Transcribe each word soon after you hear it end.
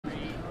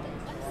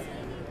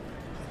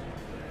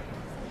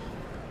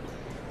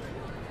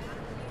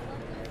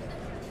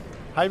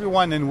Hi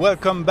everyone and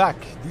welcome back.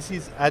 This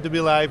is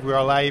Adobe Live. We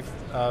are live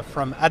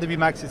from Adobe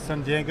MAX in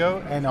San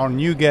Diego and our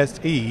new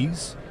guest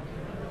is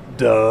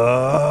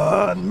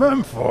Dan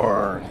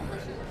Mumford.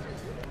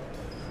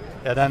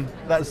 Yeah, Dan.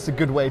 That's a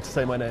good way to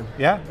say my name.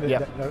 Yeah?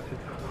 Yeah.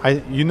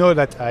 You know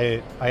that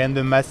I am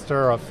the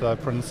master of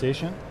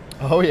pronunciation.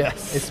 Oh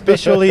yes.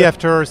 Especially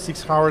after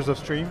 6 hours of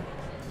stream.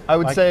 I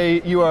would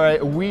say you are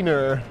a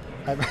wiener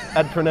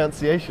at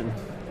pronunciation.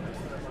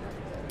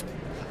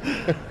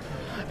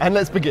 And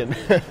let's begin.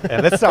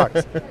 Yeah, let's start.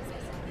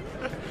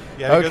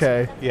 Yeah, because,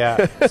 okay.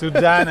 Yeah. So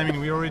Dan, I mean,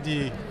 we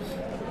already.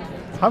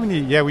 How many?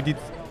 Yeah, we did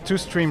 2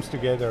 streams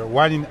together.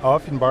 One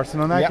in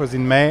Barcelona. Yep. It was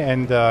in May,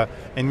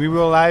 and we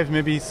were live.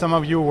 Maybe some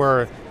of you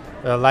were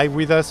live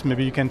with us.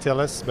 Maybe you can tell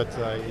us. But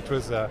it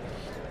was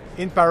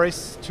in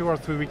Paris 2 or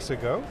 3 weeks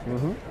ago,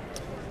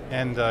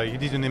 and you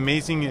did an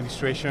amazing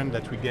illustration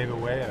that we gave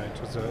away. It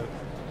was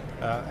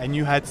and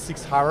you had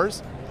 6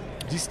 hours.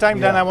 This time,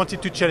 Dan, I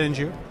wanted to challenge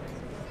you.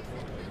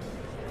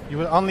 You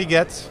will only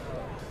get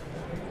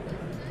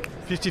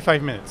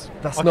 55 minutes.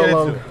 That's okay, not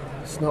long.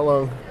 It's not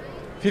long.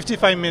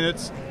 55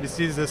 minutes. This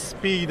is a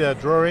speed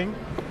drawing,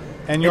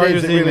 and you're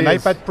using an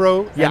iPad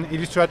Pro and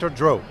Illustrator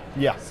Draw.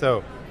 Yeah.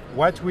 So,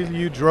 what will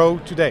you draw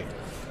today?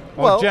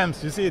 Well,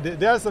 gems. You see,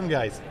 there are some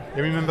guys.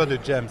 You remember the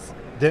gems.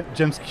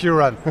 James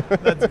Curran.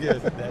 That's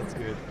good. That's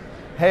good.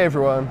 Hey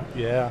everyone.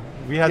 Yeah,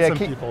 we had some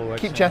people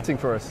watching. Keep chatting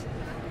for us.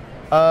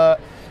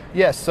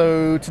 Yeah.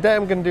 So today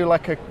I'm going to do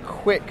like a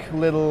quick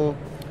little.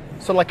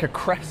 So like a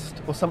crest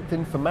or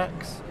something for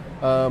Max,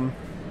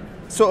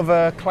 sort of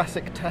a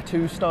classic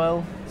tattoo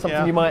style,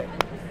 something you might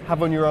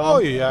have on your arm. Oh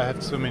yeah, I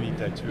have so many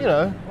tattoos. You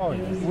know,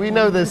 we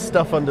know there's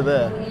stuff under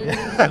there.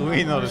 Yeah,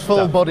 we know the full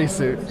stuff.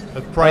 Bodysuit.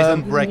 A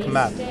Prison Break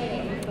map.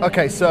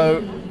 Okay,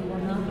 so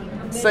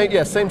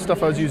same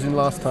stuff I was using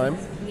last time,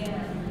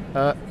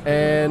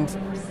 and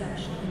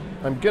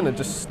I'm gonna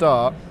just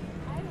start.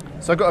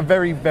 So I've got a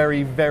very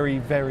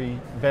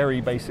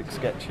basic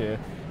sketch here.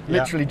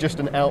 Literally just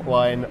an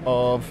outline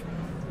of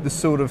the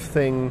sort of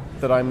thing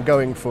that I'm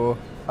going for.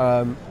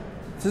 So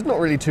there's not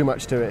really too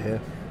much to it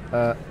here.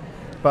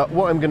 But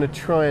what I'm going to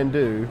try and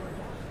do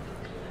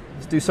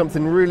is do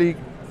something really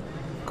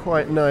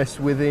quite nice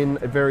within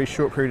a very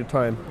short period of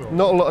time. Cool.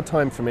 Not a lot of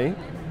time for me.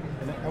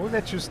 And I will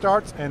let you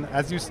start, and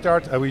as you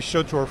start, I will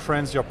show to our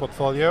friends your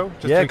portfolio,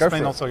 just to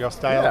explain also your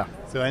style. Yeah.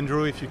 So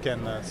Andrew, if you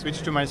can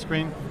switch to my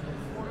screen.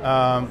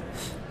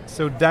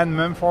 So Dan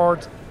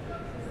Mumford,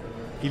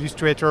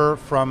 illustrator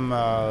from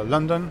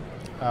London,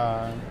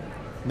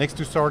 next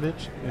to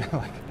Shoreditch.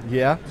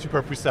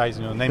 Super precise,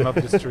 you know, name of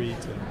the street,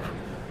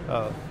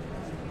 and,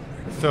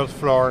 3rd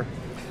floor,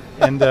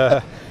 and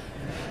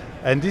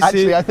this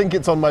actually, I think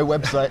it's on my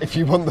website if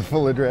you want the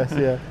full address.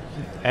 Yeah,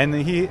 and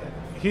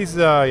he's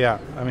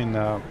I mean,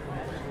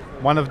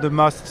 one of the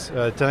most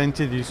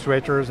talented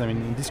illustrators. I mean,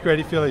 in this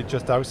creative field, it's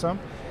just awesome.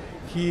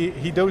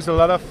 He does a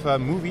lot of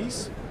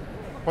movies.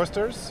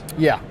 Posters,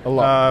 a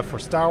lot for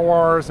Star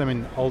Wars. I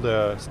mean, all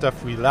the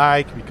stuff we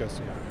like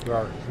because we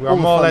are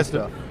more or less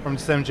from the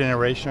same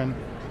generation.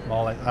 More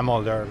or less. I'm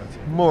older,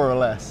 but more or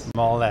less.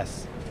 More or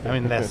less. I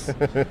mean, less.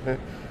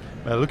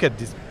 Well, look at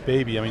this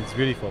baby. I mean, it's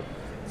beautiful.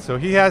 So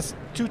he has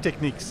 2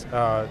 techniques.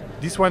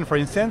 This one, for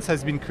instance,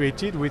 has been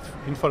created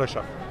in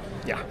Photoshop.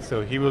 Yeah.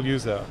 So he will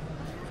use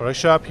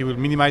Photoshop. He will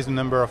minimize the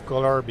number of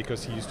color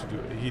because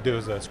he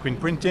does screen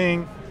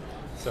printing.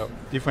 So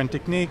different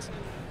techniques.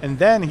 And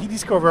then he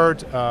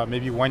discovered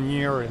maybe 1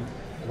 year and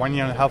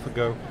a half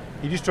ago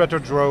Illustrator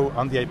Draw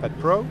on the iPad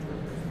Pro,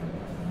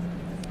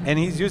 and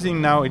he's using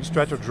now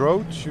Illustrator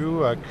Draw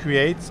to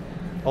create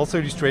also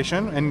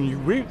illustration. And you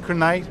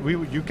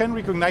can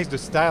recognize the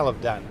style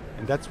of Dan,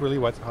 and that's really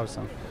what's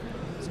awesome.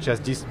 It's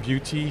just this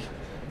beauty,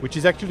 which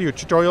is actually a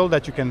tutorial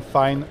that you can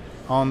find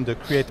on the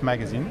Create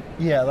magazine.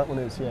 Yeah, that one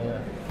is.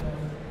 Yeah.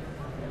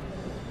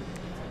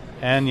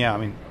 And I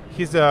mean,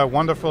 he's a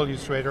wonderful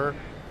illustrator.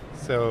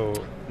 So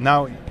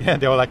now,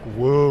 they were like,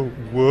 whoa.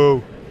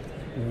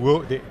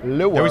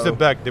 There is a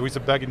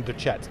bug in the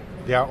chat.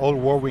 They are all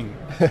wowing.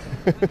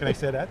 Can I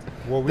say that?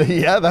 Wowing?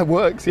 Yeah, that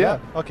works, yeah.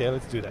 Okay,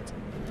 let's do that.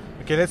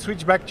 Okay, let's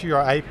switch back to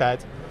your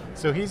iPad.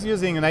 So he's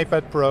using an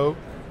iPad Pro,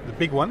 the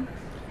big one,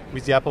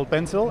 with the Apple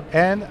Pencil,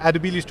 and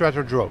Adobe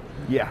Illustrator Draw,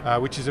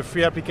 which is a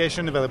free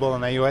application available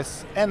on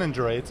iOS and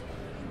Android.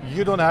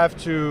 You don't have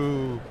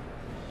to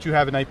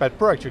have an iPad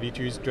Pro, actually,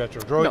 to use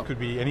Illustrator Draw. No. It could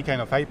be any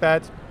kind of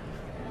iPad.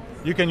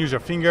 You can use your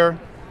finger.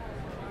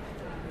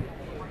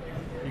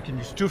 You can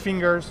use 2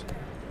 fingers.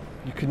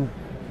 You can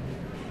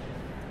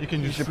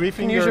use 3 fingers.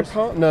 Can you use your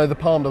palm? No, the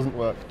palm doesn't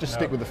work. Just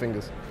stick with the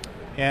fingers.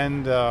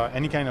 And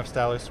any kind of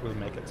stylus will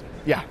make it.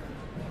 Yeah.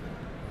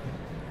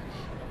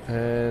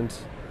 And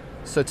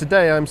so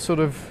today I'm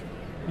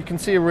you can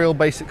see a real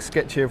basic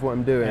sketch here of what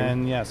I'm doing.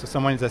 And so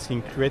someone is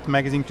asking Create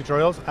magazine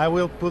tutorials. I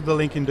will put the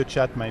link in the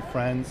chat, my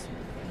friends.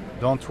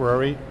 Don't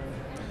worry.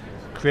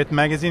 Create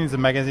magazine is a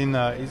magazine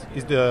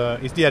is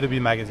the Adobe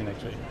magazine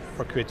actually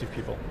for creative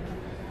people.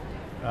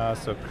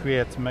 So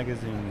Create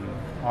magazine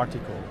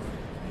article.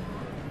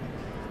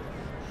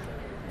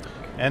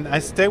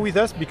 And stay with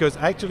us because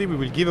actually we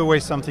will give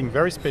away something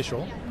very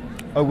special.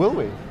 Oh, will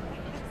we?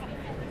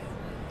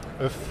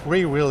 A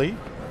free really.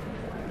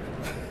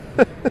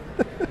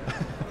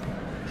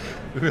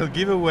 We will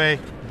give away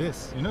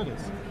this. You know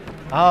this.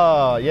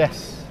 Ah,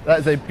 yes. That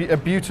is a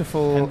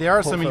beautiful. And there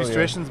are some portfolio.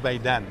 illustrations by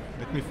Dan.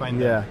 Let me find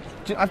Yeah.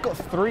 them. I've got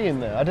 3 in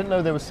there. I didn't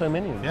know there were so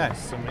many. Yeah,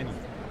 so many.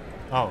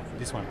 Oh,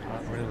 this one.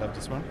 I really love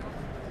this one.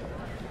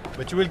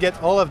 But you will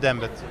get all of them,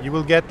 but you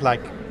will get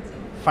like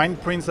fine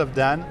prints of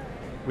Dan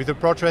with a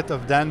portrait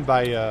of Dan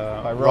by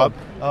Rob.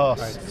 Oh,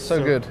 Right,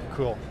 so good.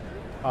 Cool.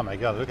 Oh my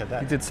God, look at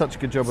that. You did such a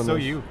good job on So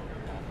this. you.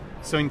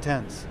 So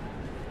intense.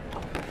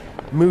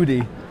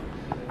 Moody.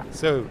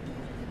 So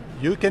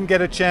you can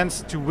get a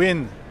chance to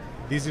win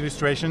these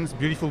illustrations,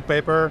 beautiful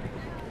paper.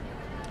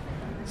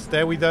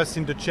 Stay with us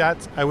in the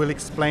chat. I will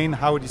explain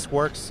how this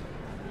works.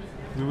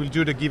 We will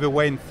do the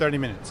giveaway in 30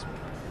 minutes.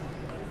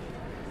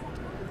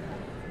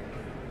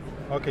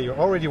 Okay, you're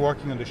already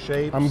working on the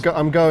shapes. I'm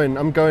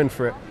going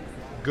for it.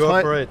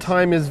 Go for it.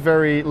 Time is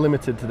very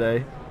limited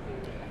today.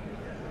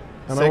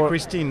 And Say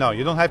Christine. No,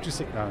 you don't have to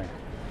say. No.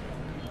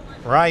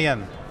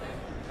 Ryan,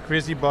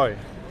 crazy boy.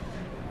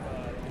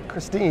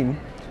 Christine.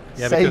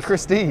 Yeah, Say because-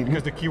 Christine.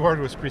 Because the keyword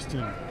was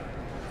Christine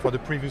for the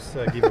previous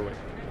giveaway.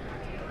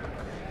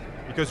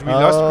 Because we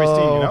lost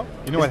Christine, you know?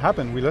 You know what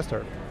happened? We lost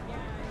her.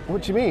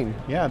 What do you mean?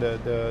 Yeah,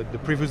 the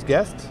previous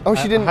guest. Oh,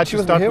 she didn't- I had she to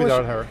wasn't start here, was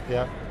without she? her.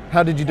 Yeah,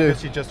 How did you do?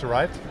 because she just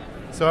arrived.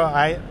 So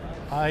I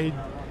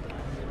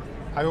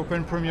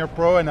opened Premiere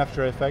Pro and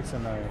After Effects,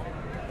 and I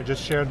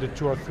just shared the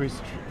 2 or 3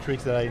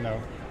 tricks that I know.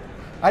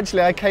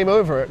 Actually, I came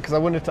over it because I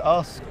wanted to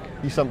ask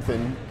you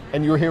something,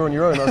 and you were here on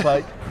your own. I was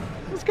like,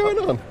 what's going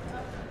on?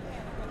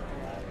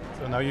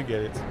 So now you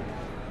get it.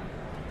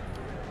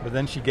 But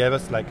then she gave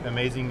us like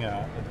amazing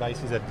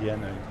advices at the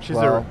end.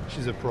 Wow.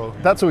 She's a pro.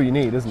 That's all you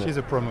need, isn't She's it?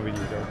 a pro movie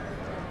editor.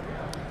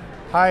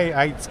 Hi,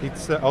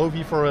 it's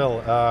OV for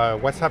real.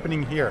 What's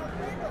happening here?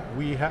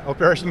 We have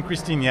Operation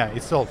Christine. Yeah,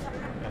 it's solved.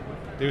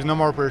 There's no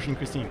more Operation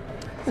Christine.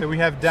 So we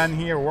have Dan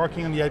here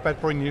working on the iPad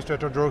Pro in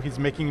Illustrator Draw. He's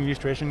making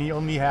illustration. He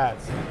only has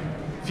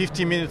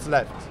 50 minutes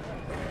left.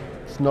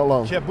 It's not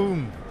long.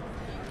 Kaboom!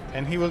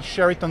 And he will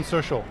share it on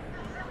social.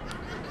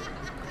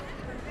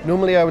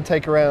 Normally, I would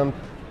take around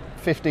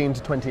 15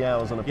 to 20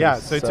 hours on a piece. Yeah,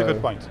 so it's a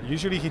good point.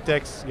 Usually he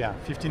takes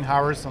 15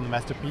 hours on the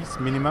masterpiece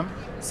minimum.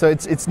 So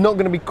it's not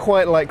going to be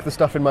quite like the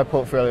stuff in my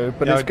portfolio,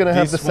 but No, it's going to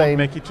have the this won't same.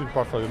 make it to the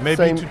portfolio. Maybe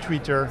same- to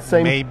Twitter.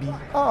 same- Maybe.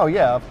 Oh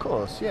yeah, of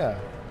course, yeah.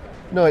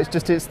 No, it's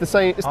the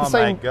same. It's Oh the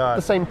same. my God.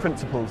 The same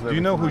principles. of Do you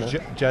know who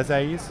everything,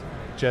 Jazza is?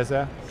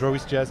 Jazza, Draw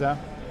with Jazza.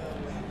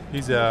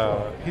 He's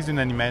an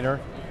animator.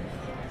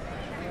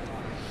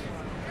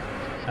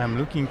 I'm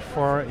looking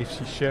for if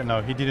she shared.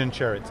 No, he didn't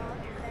share it.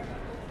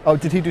 Oh,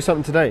 did he do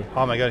something today?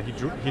 Oh my God,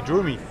 he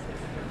drew me.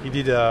 He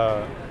did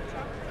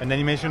an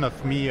animation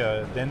of me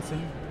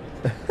dancing,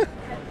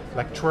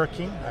 like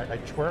twerking. I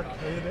twerk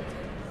a little bit.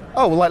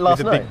 Oh, well, like last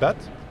with a night. big butt.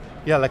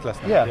 Yeah, like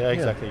last night. Yeah, Yeah, yeah,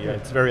 exactly. Yeah, yeah.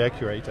 it's very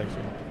accurate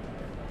actually.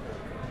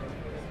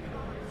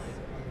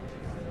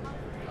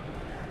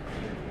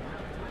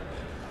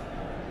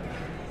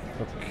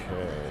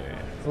 Okay.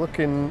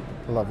 Looking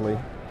lovely.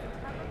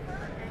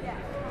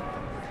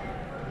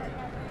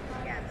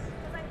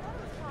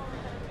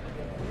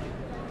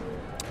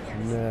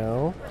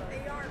 Now,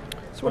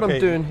 so what Okay.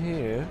 I'm doing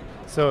here.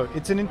 So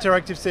it's an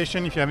interactive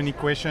session. If you have any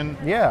question,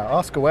 Yeah,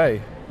 ask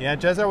away. yeah,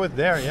 Jazza was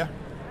there. Yeah.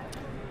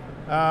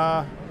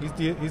 Is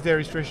the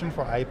registration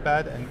for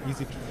iPad and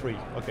is it free?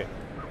 Okay.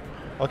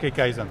 Okay,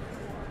 Kaizen.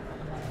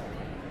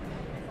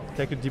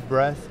 Take a deep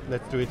breath.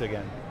 Let's do it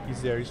again.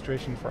 Is the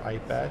registration for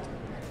iPad?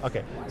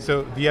 Okay.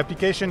 So the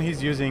application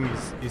he's using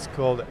is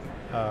called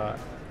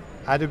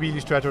Adobe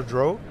Illustrator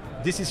Draw.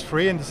 This is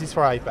free and this is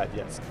for iPad.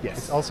 Yes. Yes.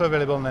 It's also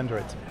available on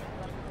Android.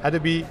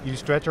 Adobe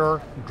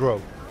Illustrator Draw.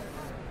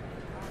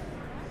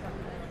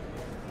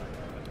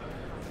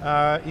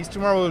 Is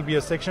tomorrow will be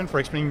a section for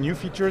explaining new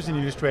features in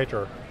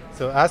Illustrator.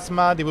 So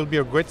Asma, there will be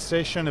a great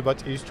session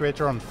about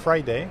Illustrator on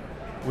Friday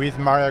with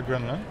Maria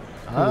Grunland.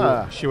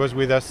 Ah. She was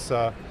with us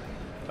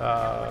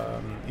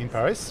in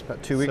Paris.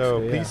 About 2 weeks so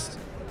ago, yeah. please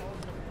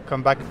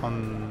come back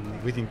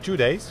within 2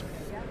 days.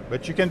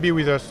 But you can be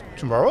with us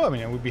tomorrow. I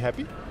mean, I would be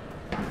happy.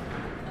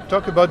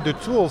 Talk about the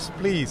tools,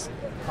 please.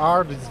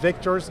 Are these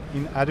vectors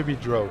in Adobe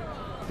Draw?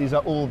 These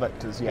are all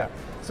vectors. Yeah.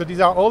 So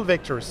these are all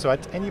vectors. So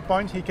at any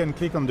point he can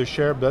click on the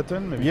share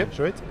button, maybe you Yep. can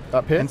show it,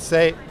 Up here. and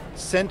say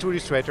send to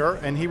Illustrator,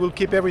 and he will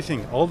keep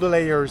everything, all the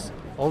layers,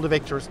 all the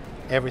vectors,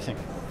 everything.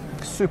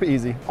 Super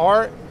easy.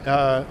 Or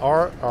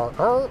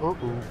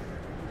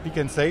he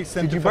can say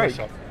send Did to you break?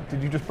 Photoshop.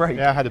 Did you just break?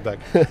 Yeah, I had a bug.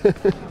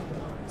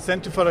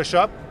 Send to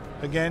Photoshop.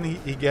 Again,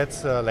 he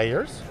gets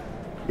layers,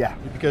 Yeah.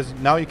 because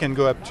now you can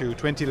go up to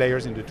 20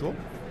 layers in the tool.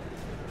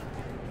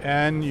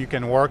 And you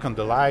can work on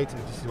the light.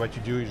 This is what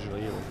you do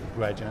usually with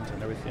gradient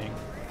and everything.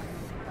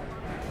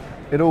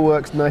 It all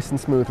works nice and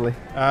smoothly.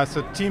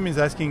 So Tim is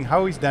asking,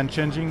 how is Dan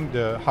changing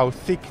how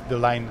thick the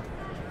line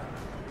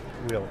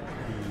will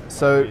be?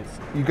 So with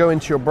you go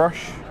into your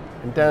brush,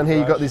 and down here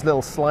you've got Brush. these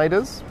little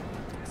sliders.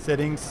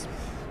 settings.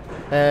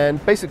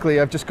 And basically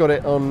I've just got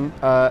it on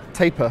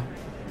taper.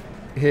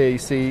 Here you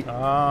see,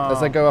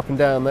 as I go up and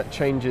down, that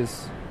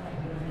changes.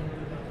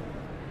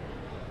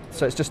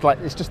 So it's just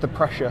the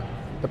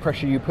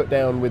pressure you put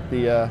down with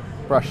the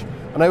brush.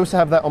 And I also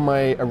have that on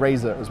my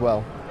eraser as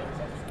well,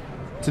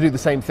 to do the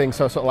same thing,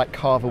 so I sort of like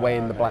carve away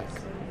in the black.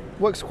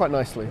 Works quite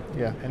nicely,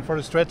 yeah. And for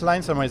the straight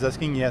line, someone is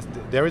asking, yes,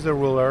 there is a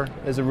ruler.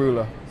 There's a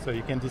ruler. So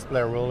you can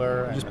display a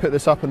ruler. You just put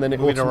this up and then it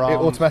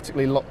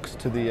automatically locks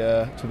to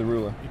the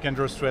ruler. You can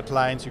draw straight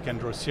lines, you can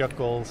draw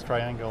circles,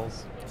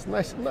 triangles. It's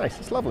nice,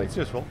 it's lovely. It's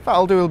useful. In fact,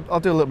 I'll do a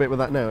little bit with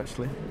that now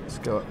actually. Let's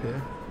go up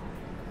here.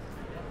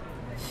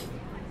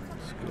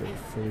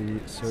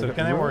 So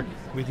can I work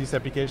with this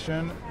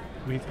application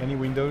with any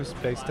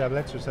Windows-based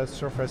tablet such as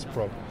Surface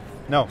Pro?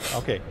 No,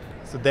 okay.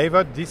 So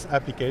David, this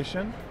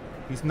application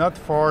is not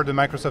for the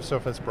Microsoft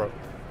Surface Pro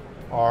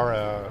or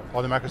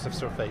the Microsoft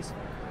Surface,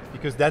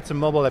 because that's a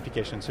mobile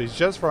application. So it's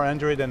just for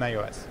Android and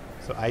iOS.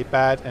 So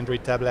iPad,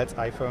 Android tablets,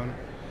 iPhone.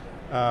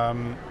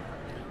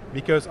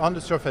 Because on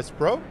the Surface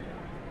Pro,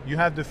 you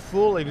have the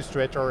full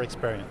Illustrator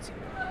experience.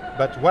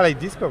 But what I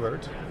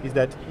discovered is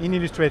that in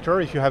Illustrator,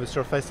 if you have a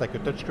surface like a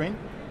touchscreen,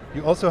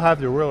 you also have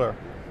the ruler.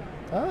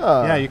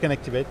 Ah. Yeah, you can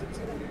activate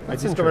it. I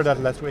discovered that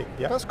last week.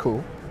 Yeah. That's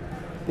cool.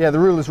 Yeah, the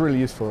ruler is really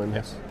useful in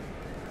this.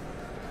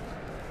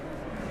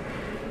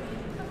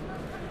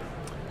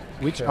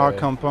 Which are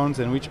compounds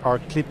and which are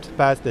clipped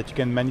paths that you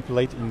can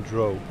manipulate in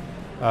Draw?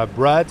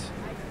 Brad,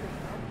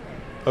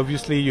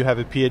 obviously you have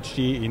a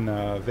PhD in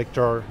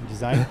vector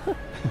design.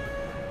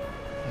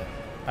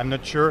 I'm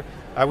not sure.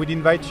 I would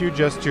invite you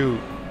just to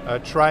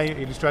try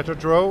Illustrator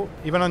Draw,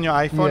 even on your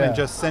iPhone, and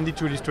just send it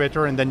to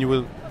Illustrator, and then you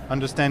will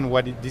understand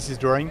what this is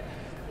drawing.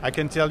 I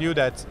can tell you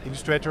that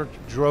Illustrator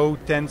Draw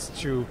tends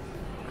to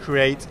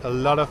create a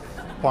lot of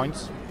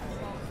points,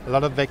 a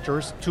lot of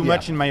vectors, too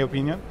much in my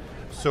opinion.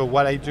 So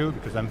what I do,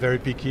 because I'm very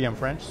picky, I'm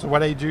French, so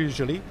what I do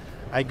usually,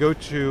 I go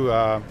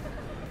to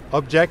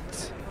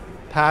Object,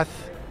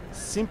 Path,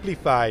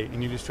 Simplify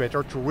in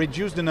Illustrator to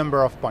reduce the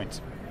number of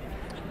points.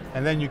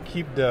 And then you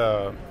keep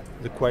the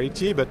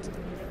quality, but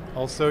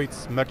also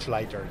it's much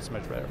lighter, it's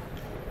much better.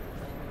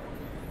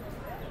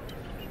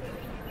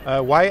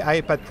 Why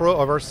iPad Pro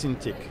over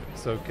Cintiq?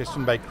 So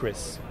question by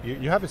Chris.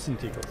 You have a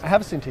Cintiq also? I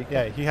have a Cintiq.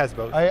 Yeah, he has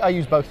both. I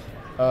use both.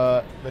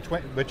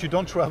 But you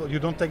don't travel. You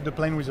don't take the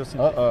plane with your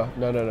Cintiq.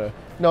 No.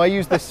 No, I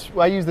use this.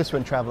 I use this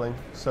when traveling.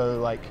 So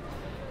like,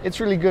 it's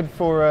really good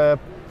for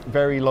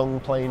very long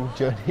plane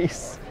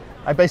journeys.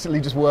 I basically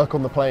just work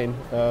on the plane,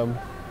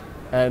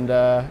 and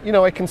you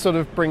know, I can sort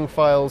of bring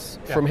files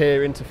from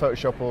here into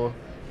Photoshop or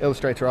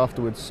Illustrator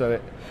afterwards.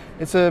 So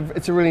it's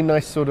a really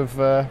nice sort of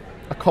a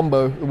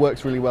combo that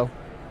works really well.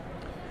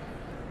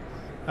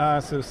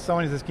 So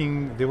someone is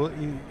asking,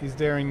 is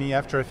there any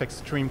After Effects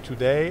stream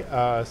today?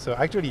 So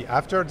actually,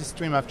 after this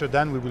stream, after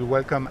Dan, we will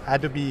welcome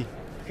Adobe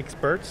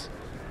experts,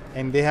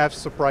 and they have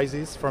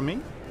surprises for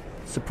me.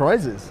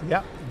 Surprises?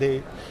 Yeah.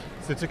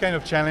 So it's a kind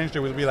of challenge.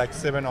 There will be like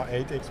 7 or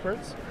 8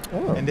 experts,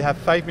 and they have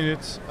 5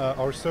 minutes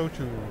or so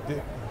to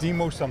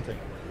demo something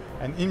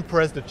and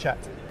impress the chat.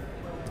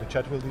 The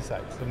chat will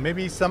decide. So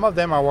maybe some of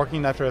them are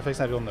working in After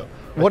Effects, I don't know.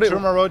 But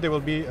tomorrow there will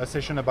be a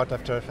session about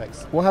After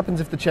Effects. What happens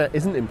if the chat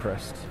isn't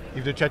impressed?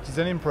 If the chat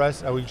isn't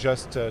impressed, I will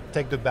just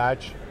take the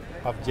badge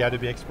of the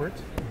Adobe expert,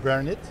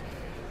 burn it,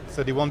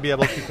 so they won't be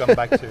able to come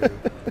back to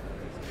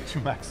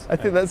Max. I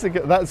think that's a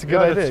good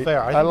idea. That's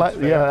fair.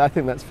 I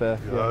think that's fair.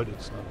 Good.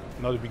 It's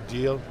not a big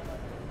deal.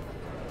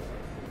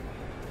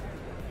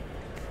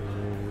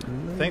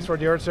 Thanks for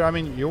the answer. I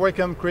mean, you're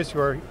welcome, Chris.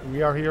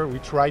 We are here. We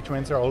try to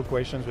answer all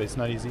questions, but it's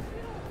not easy.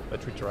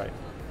 But we try.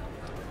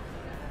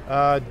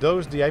 The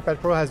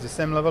iPad Pro has the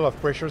same level of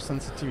pressure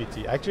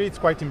sensitivity. Actually, it's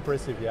quite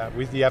impressive, yeah.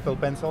 With the Apple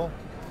Pencil,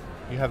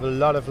 you have a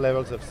lot of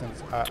levels of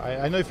sense.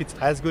 I know if it's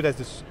as good as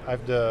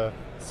the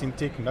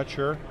Cintiq, not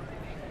sure.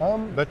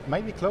 But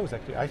might be close,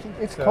 actually. I think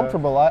it's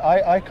comparable.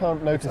 I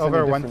can't notice it's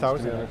over any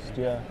 1,000.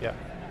 Yeah.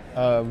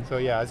 So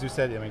yeah, as you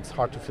said, I mean, it's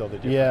hard to feel the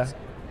difference. Yeah.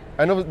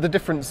 I know the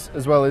difference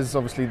as well is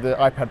obviously the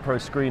iPad Pro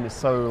screen is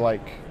so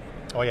like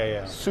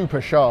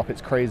super sharp.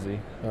 It's crazy.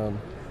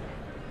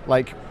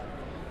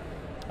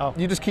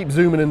 You just keep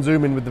zooming and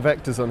zooming with the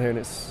vectors on here, and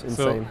it's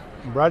insane.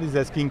 So Brad is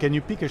asking, can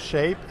you pick a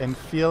shape and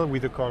fill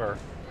with the color?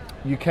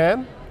 You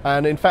can,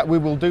 and in fact we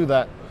will do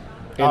that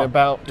in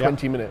about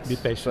 20 minutes. Be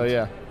patient. So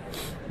yeah,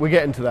 we're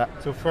getting to that.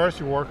 So first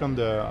you work on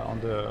the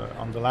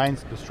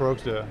lines, the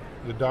strokes, the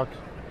dark.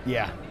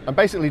 Yeah, I'm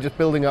basically just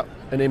building up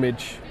an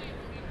image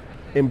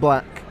in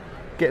black,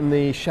 getting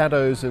the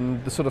shadows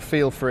and the sort of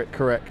feel for it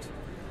correct,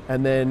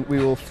 and then we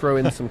will throw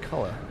in some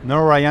color.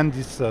 No, Ryan,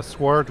 this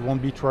sword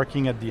won't be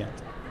twerking at the end.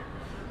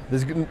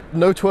 There's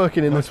no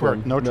twerking in this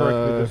one. No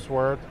twerk with the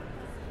sword.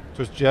 It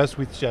was just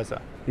with Jazza.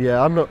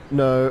 Yeah, I'm not.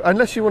 No,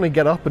 unless you want to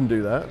get up and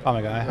do that. Oh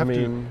my god!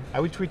 I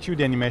will tweet you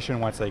the animation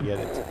once I get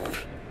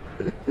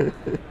it.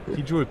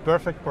 He drew a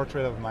perfect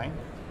portrait of mine,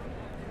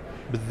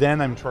 but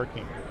then I'm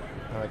twerking.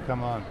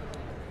 Come on.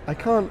 I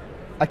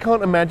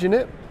can't imagine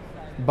it,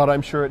 but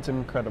I'm sure it's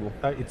incredible.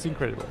 It's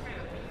incredible.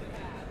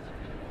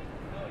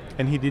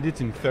 And he did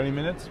it in 30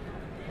 minutes.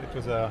 It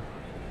was a.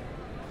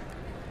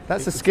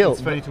 That's a skill.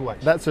 It's funny to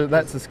watch. That's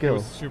a skill. He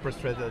was super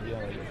stressed at the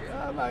end. Like,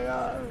 oh my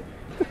god!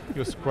 He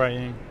was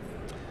crying.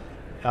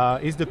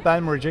 Is the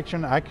palm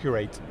rejection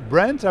accurate?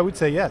 Brent, I would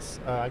say yes.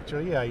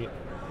 Actually,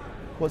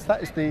 What's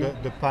that? Is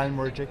the palm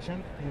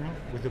rejection? You know,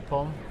 with the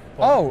palm.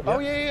 Oh,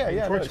 yeah.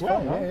 It works no, well.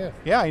 fine, No?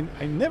 Yeah.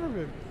 I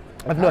never.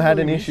 I've not had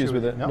any issues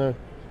with it. No.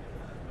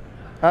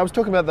 I was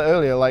talking about that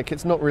earlier. Like,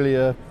 it's not really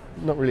a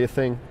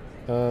thing.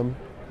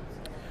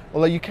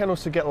 Although you can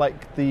also get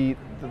like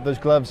those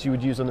gloves you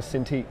would use on a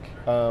Cintiq.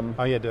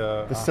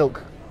 The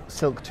silk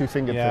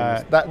 2-finger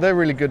things. They're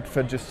really good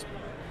for just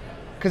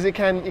because it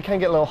can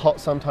get a little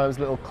hot sometimes, a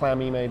little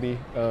clammy maybe.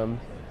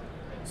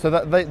 So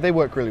that they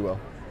work really well.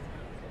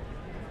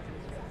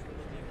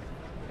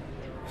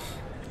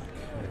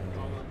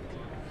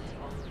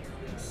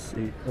 Let's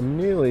see. I'm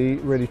nearly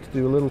ready to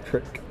do a little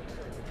trick.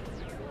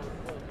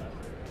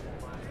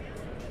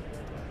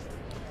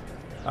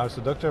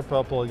 So Dr.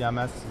 Purple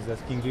Yamas is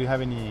asking, do you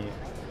have any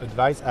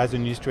advice as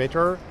an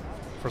illustrator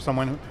for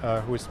someone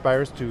who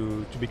aspires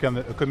to become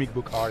a comic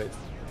book artist?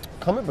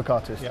 Comic book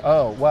artist? Yeah.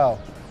 Oh, wow.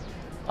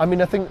 I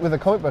mean, I think with a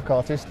comic book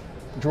artist,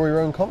 draw your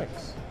own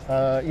comics.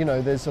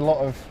 There's a lot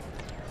of,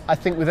 I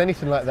think with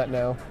anything like that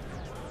now,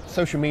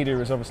 social media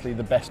is obviously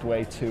the best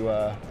way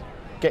to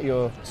get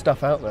your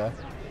stuff out there.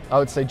 I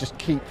would say just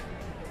keep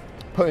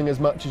putting as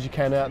much as you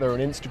can out there on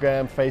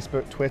Instagram,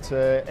 Facebook,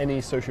 Twitter, any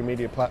social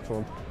media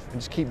platform. And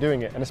just keep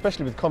doing it, and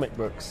especially with comic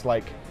books,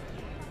 like,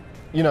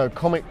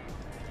 comic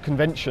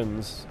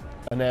conventions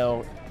are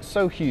now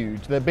so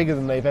huge, they're bigger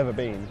than they've ever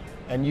been,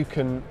 and you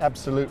can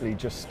absolutely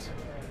just,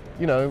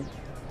 go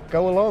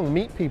along,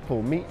 meet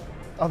people, meet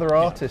other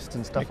artists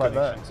and stuff like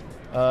that.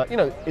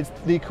 It's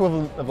the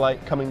equivalent of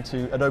like coming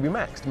to Adobe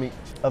MAX to meet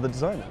other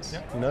designers,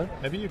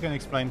 Maybe you can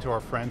explain to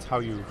our friends how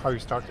you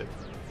started.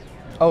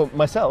 Oh,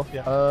 myself?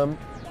 Yeah.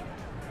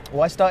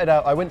 Well, I started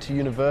out, I went to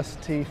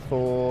university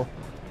for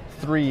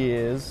 3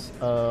 years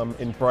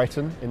in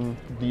Brighton, in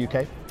the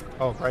UK.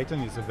 Oh,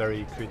 Brighton is a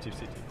very creative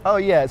city. Oh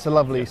yeah, it's a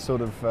lovely sort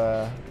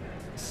of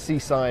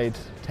seaside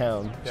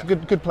town. It's a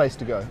good place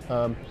to go.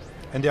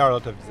 And there are a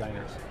lot of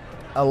designers.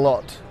 A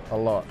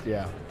lot,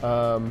 yeah.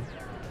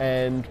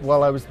 And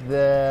while I was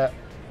there,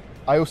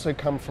 I also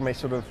come from a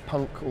sort of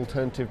punk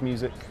alternative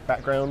music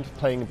background,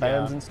 playing in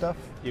bands and stuff.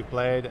 You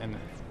played and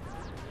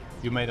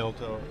you made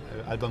also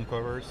album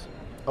covers.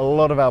 A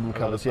lot of album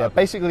covers, yeah.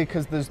 Basically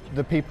because there's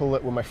the people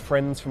that were my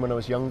friends from when I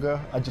was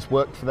younger, I just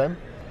worked for them.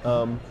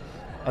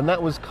 And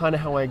that was kind of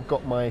how I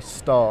got my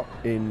start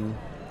in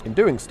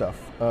doing stuff.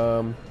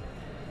 And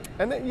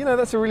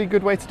that's a really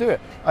good way to do it.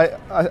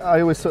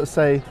 I always sort of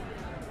say,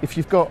 if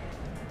you've got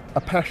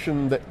a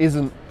passion that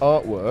isn't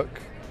artwork,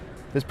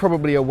 there's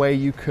probably a way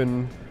you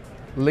can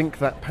link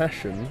that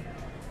passion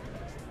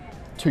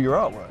to your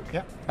artwork.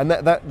 Yeah. And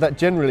that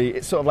generally,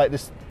 it's sort of like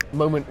this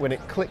moment when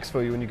it clicks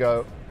for you and you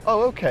go,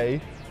 oh,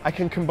 okay, I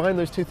can combine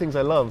those two things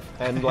I love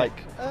and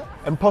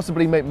and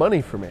possibly make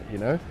money from it,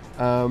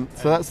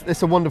 So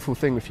it's a wonderful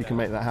thing if you can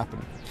make that happen.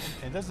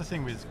 And that's the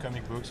thing with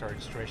comic books or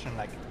illustration,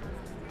 like,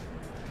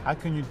 how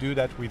can you do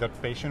that without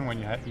passion when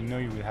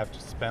you will have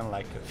to spend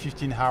like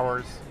 15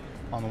 hours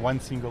on one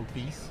single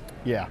piece?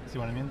 Yeah. See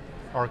what I mean?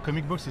 Or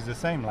comic books is the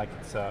same, like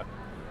it's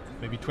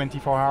maybe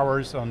 24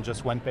 hours on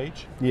just one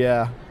page.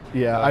 Yeah.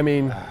 I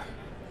mean,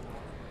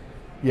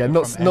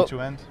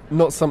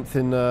 not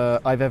something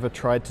I've ever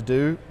tried to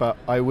do, but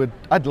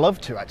I'd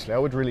love to actually. I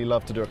would really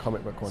love to do a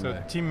comic book one day.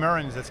 So Tim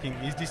Murren is asking,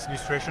 is this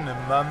illustration a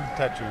mum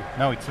tattoo?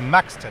 No, it's a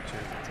Max tattoo.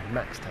 It's a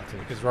Max tattoo.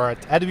 Because we're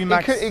at Adobe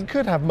MAX. It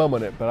could have mum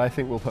on it, but I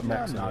think we'll put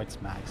Max on it. No,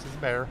 it's Max. It's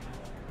better.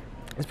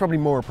 It's probably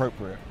more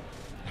appropriate,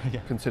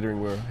 considering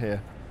we're here.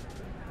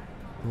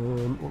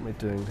 What am I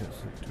doing?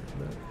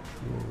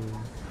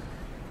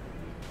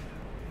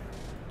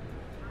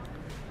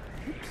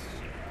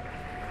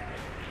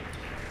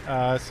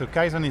 So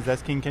Kaizan is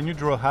asking, can you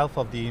draw half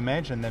of the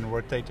image and then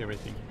rotate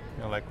everything?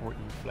 Like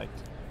reflect.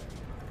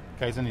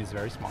 Kaizan is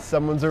very smart.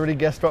 Someone's already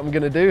guessed what I'm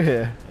going to do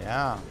here.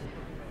 Yeah.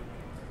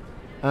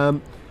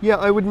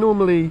 I would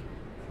normally...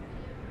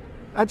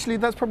 Actually,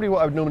 that's probably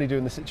what I would normally do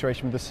in the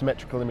situation with the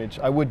symmetrical image.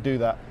 I would do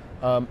that.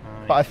 But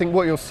I think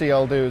what you'll see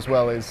I'll do as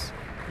well is,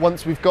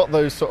 once we've got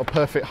those sort of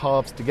perfect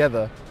halves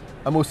together,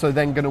 I'm also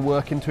then going to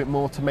work into it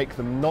more to make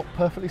them not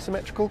perfectly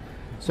symmetrical.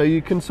 So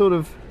you can sort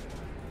of...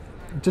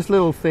 just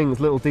little things,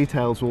 little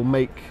details will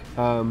make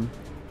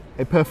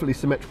a perfectly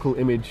symmetrical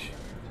image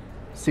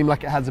seem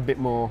like it has a bit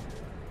more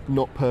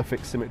not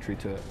perfect symmetry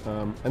to it.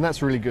 And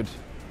that's a really good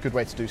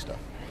way to do stuff.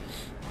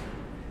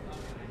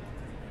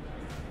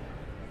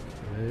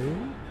 Okay.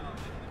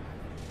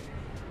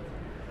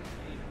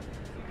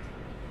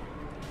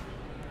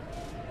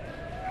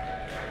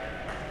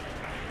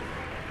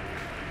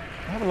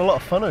 I'm having a lot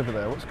of fun over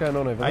there. What's going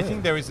on over there? I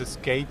think there is a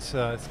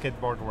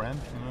skateboard ramp.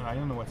 I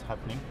don't know what's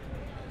happening.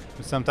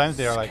 But sometimes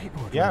they are like,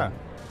 ramp.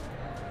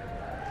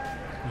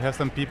 You have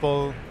some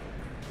people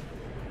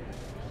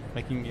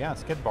making,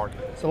 skateboard.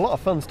 It's a lot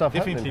of fun stuff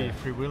Definitely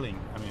happening. freewheeling.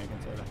 I mean, I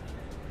can say that.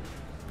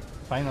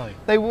 Finally.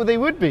 They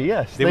would be,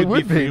 yes. They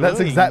would be. That's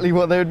exactly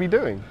what they would be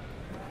doing.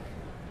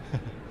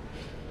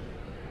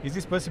 Is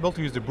this possible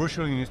to use the brush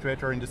tool in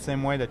Illustrator in the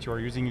same way that you are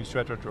using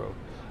Illustrator Draw?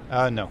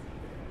 No.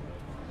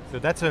 So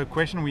that's a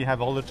question we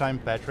have all the time,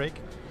 Patrick.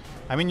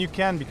 I mean, you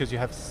can, because you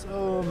have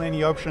so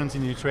many options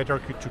in Illustrator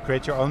to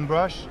create your own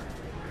brush,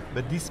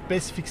 but this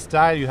specific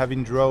style you have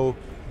in Draw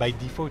by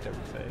default, I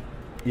would say.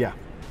 Yeah.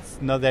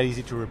 It's not that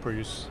easy to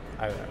reproduce,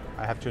 I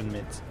have to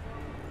admit,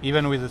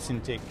 even with the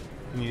Cintiq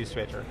in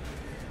Illustrator.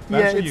 But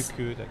Yeah, I'm sure you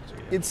could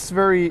actually. It's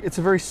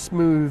a very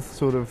smooth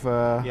sort of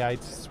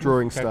it's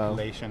drawing style.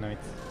 calculation.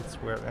 It's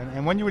weird.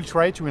 And when you will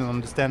try it, you will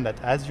understand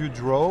that as you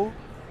draw,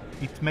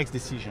 it makes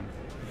decision.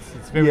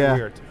 It's very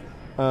weird.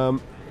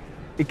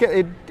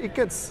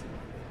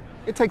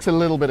 It takes a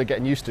little bit of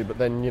getting used to, but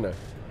then, you know,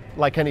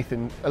 like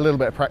anything, a little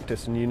bit of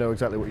practice and you know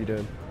exactly what you're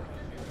doing.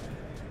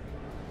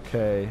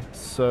 Okay,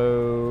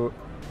 so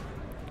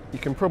you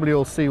can probably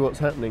all see what's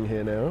happening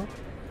here now.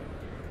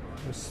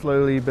 We're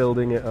slowly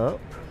building it up.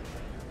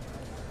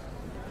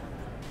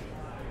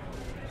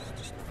 Let's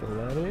just fill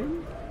that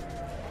in.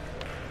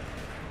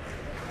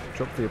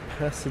 Drop the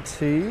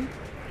opacity.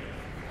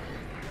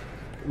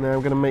 Now I'm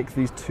going to make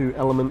these two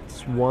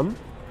elements one.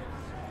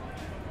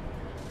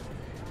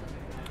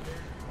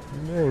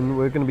 And then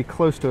we're going to be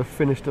close to a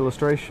finished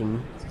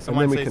illustration.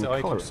 Someone and then says, we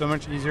can color it's so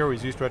much easier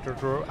with Illustrator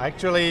Draw.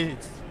 Actually,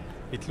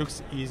 it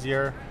looks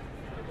easier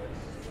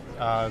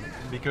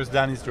because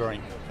Dan is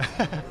drawing.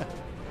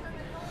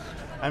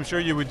 I'm sure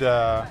you would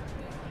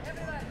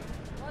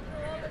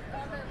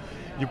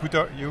you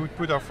would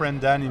put our friend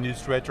Dan in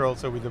Illustrator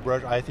also with the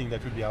brush. I think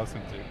that would be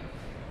awesome too,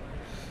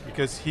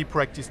 because he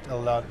practiced a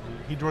lot.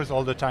 He draws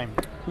all the time.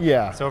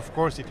 Yeah. So of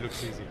course it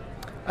looks easy.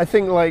 I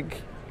think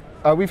like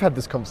we've had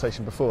this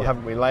conversation before,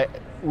 haven't we? Like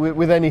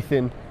with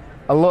anything,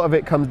 a lot of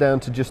it comes down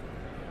to just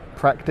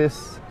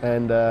practice,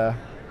 and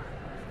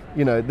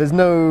you know, there's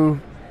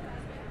no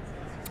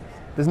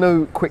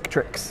quick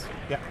tricks.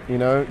 Yeah. You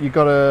know, you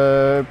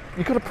gotta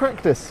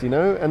practice. You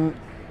know, and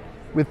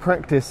with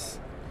practice,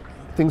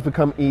 things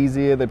become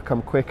easier. They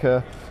become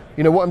quicker.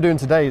 You know, what I'm doing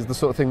today is the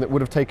sort of thing that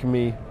would have taken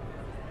me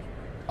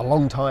a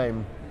long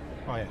time.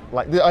 Oh yeah.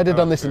 Like I'd have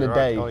done this in a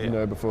day. Oh, yeah. You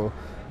know, before.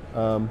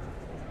 All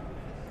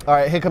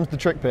right, here comes the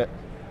trick bit.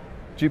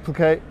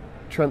 Duplicate,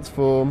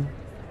 transform,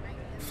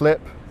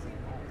 flip.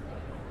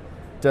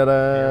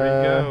 Ta-da! Here we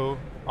go.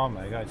 Oh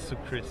my god, it's so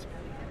crisp.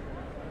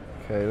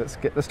 Okay,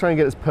 let's try and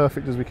get as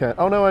perfect as we can.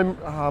 Oh no, I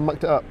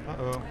mucked it up.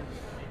 Uh-oh.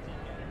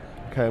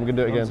 Okay, I'm gonna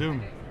do it again.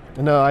 Zoom.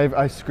 No,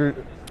 I screwed.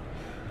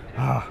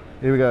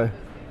 Here we go.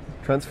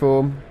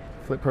 Transform,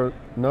 flip pro.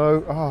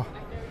 No,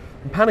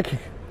 I'm panicking.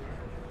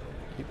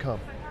 Keep calm.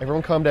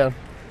 Everyone calm down.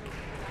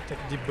 Take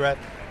a deep breath.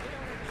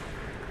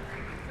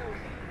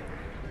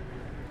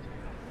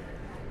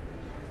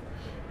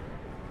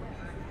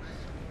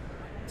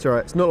 It's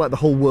alright, it's not like the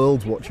whole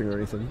world's watching or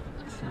anything.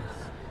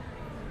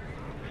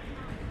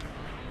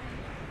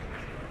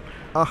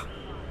 Gotta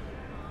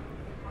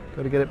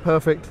get it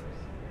perfect.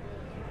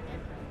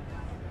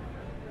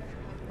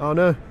 Oh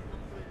no.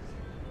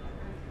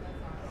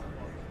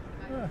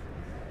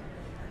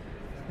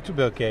 It will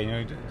be okay, you know,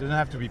 it doesn't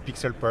have to be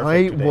pixel perfect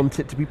I today. want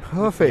it to be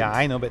perfect. Yeah,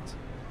 I know, but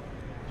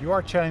you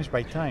are challenged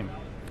by time.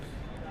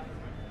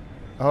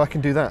 Oh, I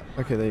can do that.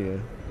 Okay, there you go.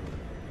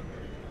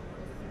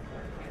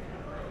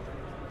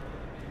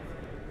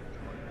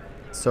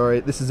 Sorry,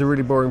 this is a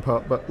really boring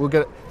part, but we'll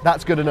get it.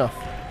 That's good enough.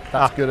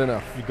 That's good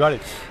enough. You got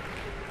it.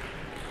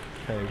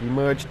 Okay, we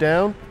merge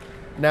down.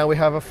 Now we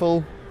have a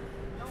full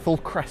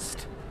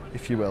crest,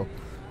 if you will.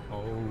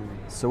 Oh.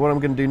 So what I'm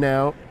going to do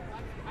now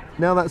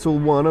that's all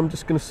one, I'm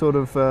just going to sort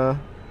of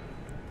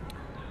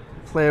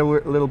play a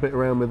little bit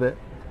around with it.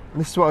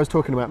 And this is what I was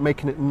talking about,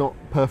 making it not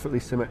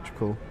perfectly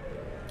symmetrical.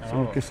 So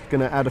I'm just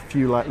going to add a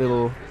few like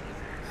little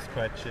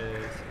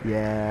scratches.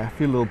 Yeah, a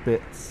few little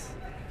bits.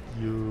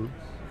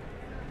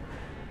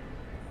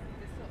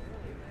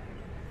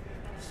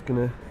 Just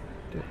going to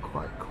do it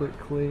quite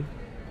quickly.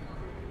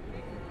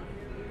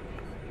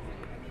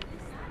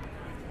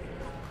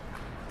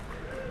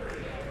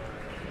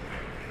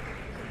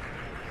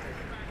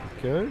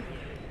 Go.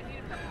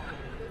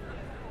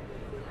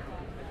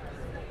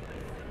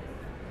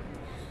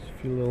 A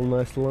few little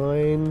nice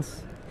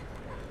lines.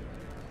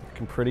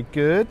 Looking pretty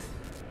good.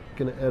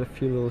 Gonna add a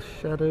few little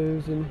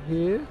shadows in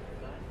here.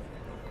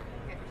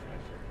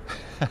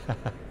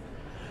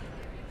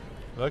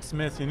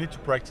 Locksmith, you need to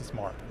practice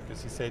more,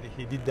 because he said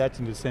he did that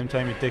in the same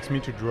time it takes me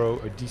to draw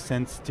a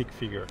decent stick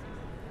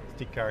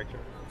character.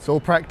 It's all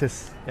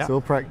practice. Yeah. It's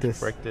all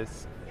practice.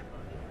 Practice.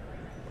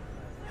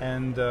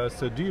 And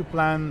so do you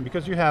plan,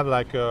 because you have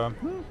like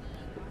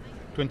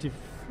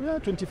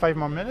 25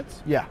 more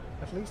minutes? Yeah.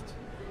 At least?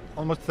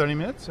 Almost 30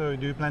 minutes, so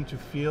do you plan to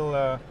fill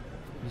the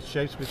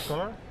shapes with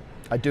color?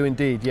 I do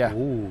indeed, yeah.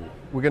 Ooh.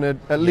 We're going to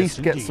at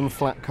least get some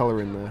flat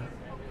color in there.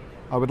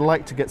 I would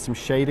like to get some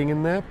shading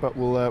in there, but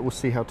we'll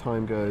see how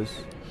time goes.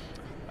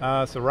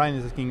 So Ryan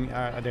is asking,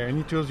 are there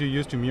any tools you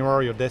use to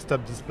mirror your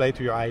desktop display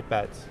to your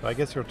iPad? So I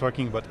guess you're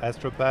talking about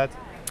AstroPad.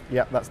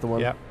 Yeah, that's the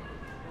one. Yeah.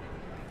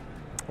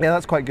 Yeah,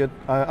 that's quite good.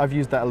 I've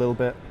used that a little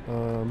bit.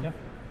 Yeah.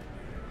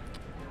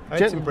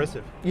 It's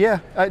impressive. Yeah,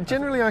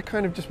 generally I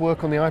kind of just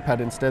work on the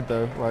iPad instead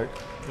though. Like,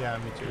 yeah,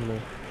 me too. You know.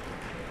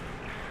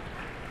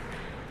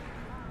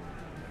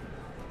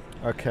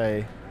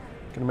 Okay,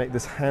 gonna make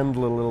this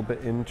handle a little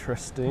bit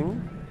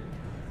interesting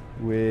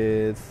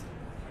with,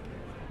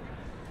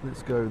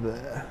 let's go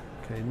there.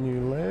 Okay,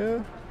 new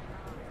layer.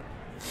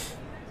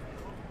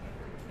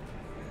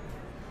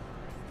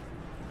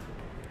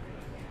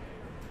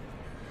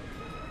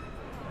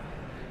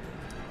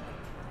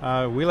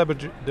 Will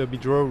Adobe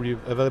Draw be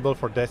available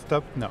for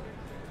desktop? No.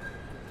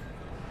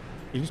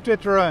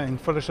 Illustrator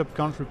and Photoshop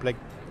can't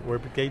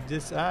replicate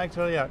this.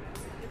 Actually, I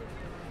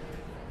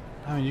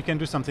mean, you can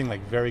do something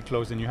like very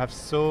close, and you have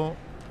so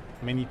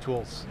many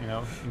tools, you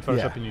know, in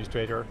Photoshop and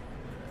Illustrator.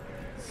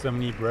 So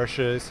many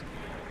brushes.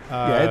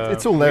 Yeah,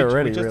 it's all there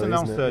already. We just really,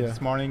 announced this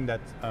morning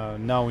that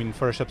now in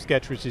Photoshop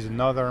Sketch, which is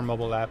another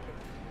mobile app,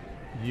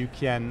 you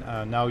can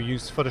now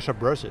use Photoshop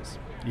brushes.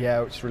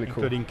 Yeah, which is really cool.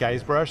 Including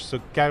Kai's brush. So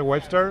Kyle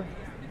Webster,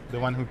 the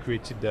one who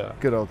created the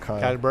good old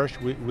Kyle brush,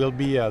 will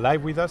be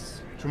live with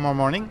us tomorrow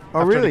morning.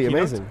 Oh, really?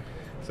 Amazing.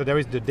 So there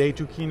is the day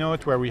 2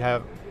 keynote where we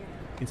have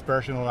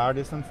inspirational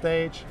artists on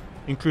stage,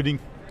 including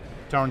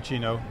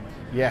Tarantino.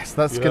 Yes,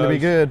 that's going to be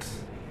good.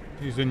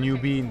 He's a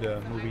newbie in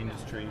the movie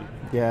industry.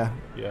 Yeah.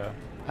 Yeah.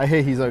 I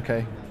hear he's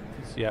okay.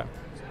 Yeah.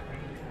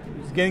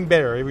 It's getting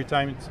better every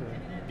time. It's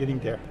getting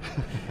there.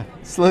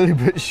 Slowly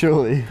but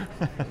surely.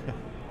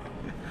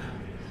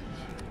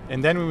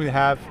 And then we will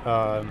have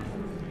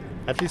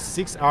at least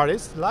 6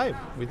 artists live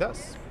with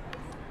us.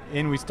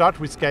 And we start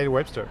with Kyle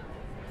Webster.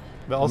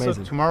 But also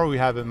Amazing. Tomorrow we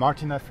have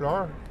Martina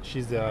Flor.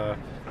 She's a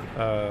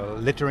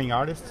lettering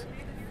artist,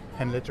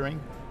 hand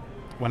lettering.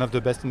 One of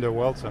the best in the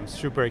world, so I'm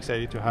super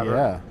excited to have her.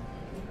 Yeah.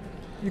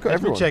 You got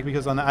everyone. Let me check,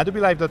 because on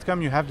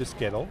adobelive.com you have the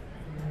schedule.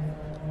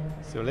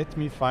 So let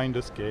me find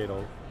the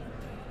schedule.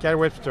 Kyle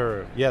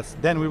Webster, yes.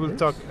 Then we will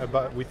talk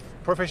about with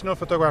professional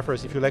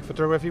photographers. If you like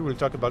photography, we'll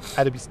talk about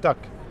Adobe Stock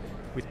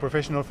with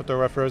professional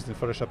photographers and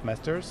Photoshop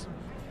masters.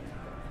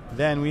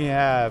 Then we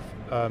have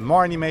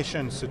more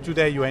animation. So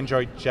today you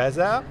enjoyed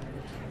Jazza.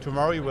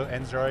 Tomorrow you will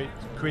enjoy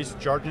Chris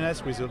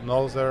Jordanes, with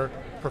another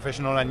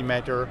professional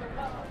animator,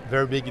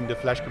 very big in the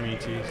Flash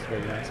community. It's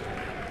very nice.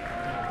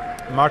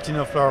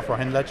 Martin Fleur for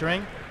hand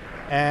lettering,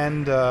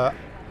 and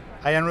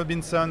Ian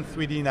Robinson,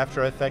 3D in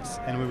After Effects,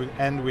 and we will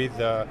end with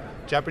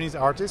Japanese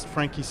artist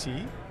Frankie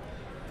C.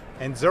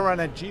 And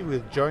Zorana G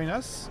will join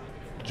us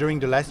during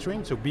the live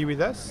stream, so be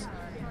with us.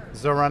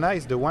 Zorana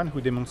is the one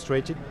who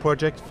demonstrated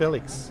Project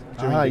Felix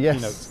during the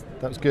keynote.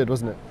 That was good,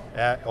 wasn't it?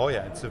 Oh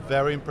yeah, it's a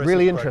very impressive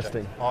Really project.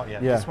 interesting. Oh yeah,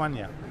 this one,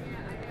 yeah.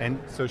 And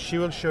so she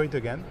will show it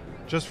again,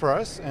 just for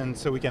us, and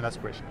so we can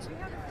ask questions.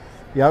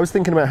 Yeah, I was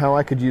thinking about how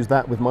I could use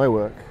that with my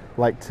work,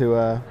 like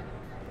to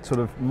sort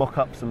of mock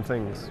up some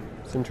things.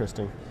 It's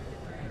interesting.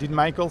 Did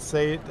Michael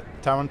say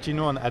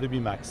Tarantino on Adobe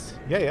MAX?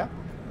 Yeah.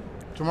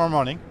 Tomorrow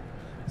morning.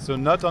 So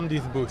not on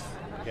this booth.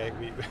 Okay.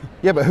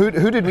 Yeah, but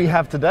who did we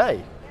have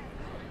today?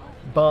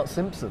 Bart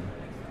Simpson.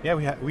 Yeah,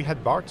 we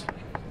had Bart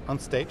on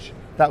stage.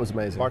 That was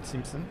amazing. Bart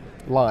Simpson.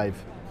 Live.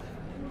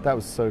 That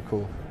was so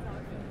cool.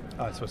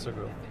 Oh, it was so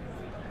cool.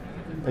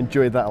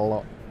 Enjoyed that a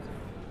lot.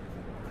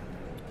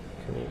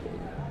 Cool.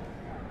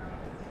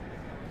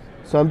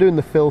 So I'm doing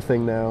the fill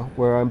thing now,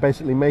 where I'm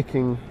basically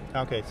making...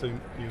 Okay, so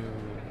you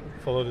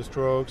follow the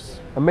strokes.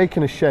 I'm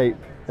making a shape,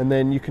 and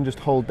then you can just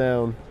hold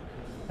down,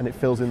 and it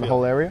fills in the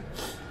whole area.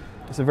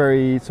 It's a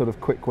very sort of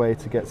quick way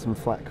to get some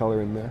flat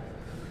color in there.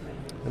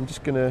 I'm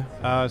just gonna...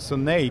 So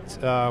Nate,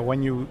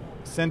 when you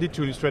send it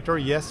to Illustrator,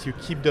 yes, you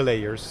keep the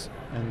layers.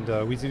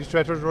 And with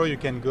Illustrator Draw, you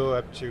can go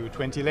up to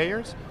 20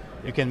 layers.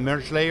 You can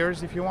merge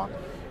layers if you want.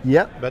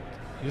 Yeah. But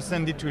you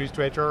send it to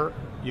Illustrator,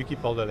 you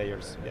keep all the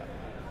layers. Yeah.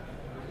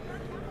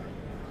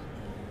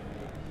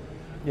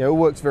 Yeah, it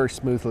works very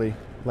smoothly,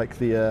 like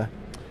the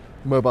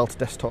mobile to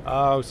desktop.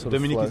 Oh, so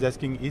Dominic is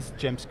asking, is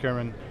James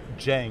Curran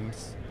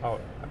James? Oh,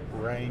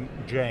 Rain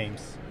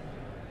James,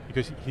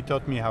 because he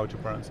taught me how to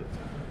pronounce it.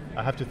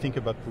 I have to think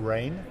about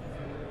rain,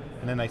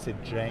 and then I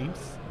said James.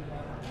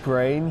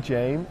 Brain,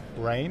 James.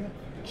 Rain,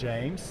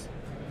 James.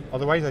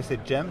 Otherwise, I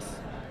said gems,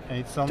 and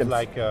it sounds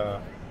like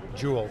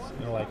jewels,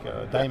 you know, like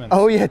diamonds.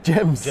 Oh yeah,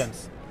 gems.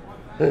 Gems.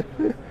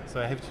 So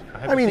I have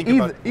I to mean,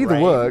 think about either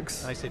rain,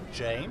 works. And I said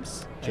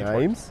James.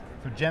 James.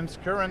 So James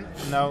Curran,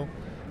 no.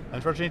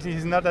 Unfortunately,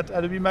 he's not at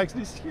Adobe MAX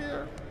this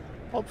year.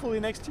 Hopefully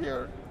next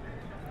year.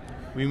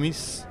 We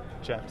miss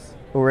James.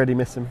 Already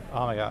miss him.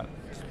 Oh my God.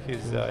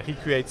 He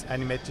creates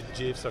animated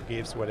GIFs or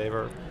GIFs,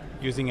 whatever,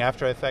 using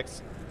After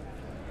Effects.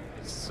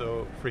 It's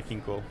so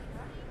freaking cool.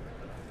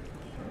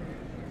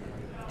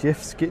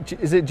 GIFs?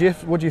 Is it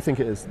GIF? What do you think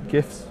it is?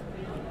 GIFs?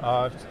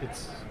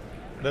 It's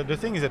the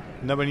thing is that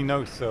nobody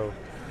knows. So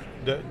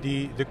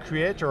the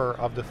creator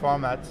of the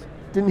format.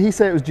 Didn't he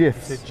say it was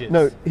GIFs? He said GIFs.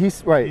 No,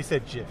 he's right. He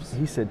said GIFs.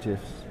 He said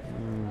GIFs.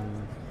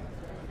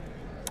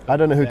 I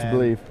don't know who to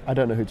believe. I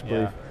don't know who to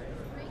believe.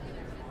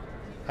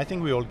 I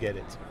think we all get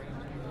it.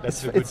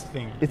 That's a good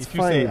thing. If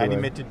you say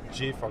animated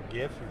GIF or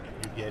GIF,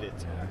 you get it.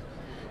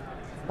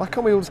 Why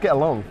can't we all just get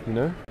along, you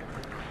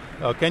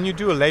know? Can you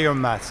do a layer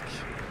mask?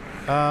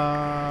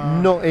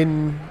 Not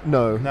in,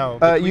 no. No,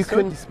 but you saw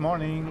can it this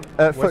morning.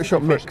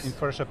 Photoshop Mix. In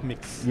Photoshop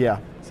Mix. Yeah.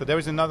 So there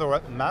is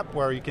another map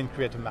where you can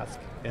create a mask,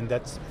 and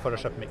that's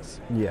Photoshop Mix.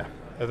 Yeah.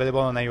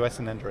 Available on iOS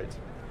and Android.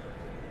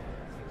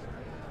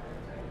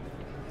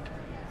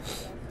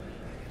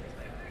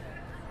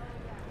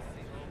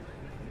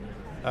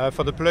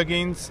 For the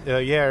plugins,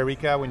 yeah,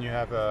 Erika, when you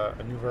have a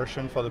new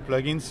version for the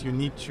plugins, you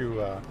need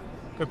to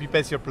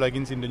copy-paste your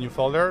plugins in the new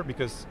folder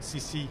because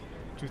CC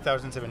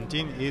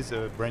 2017 is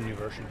a brand new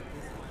version.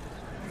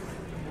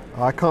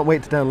 I can't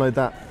wait to download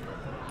that.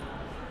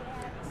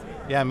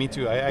 Yeah, me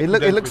too. It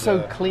looks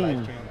so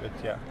clean. But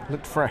yeah. It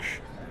looked fresh.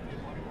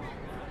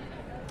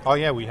 Oh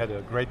yeah, we had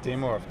a great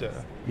demo of the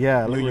new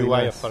really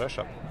UI nice. of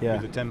Photoshop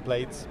with the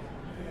templates.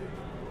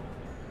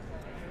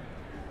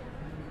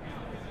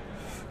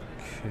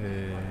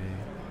 Okay.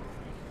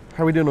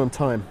 How are we doing on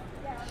time?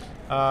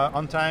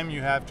 On time,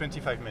 you have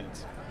 25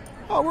 minutes.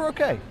 Oh, we're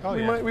okay. Oh,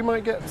 we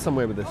might get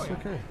somewhere with this. Oh, yeah.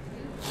 Okay.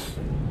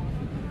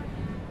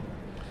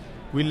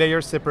 Will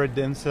layers separate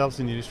themselves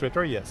in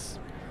Illustrator? Yes.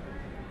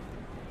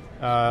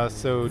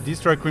 So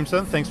Destroy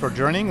Crimson, thanks for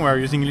joining. We're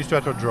using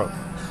Illustrator Draw.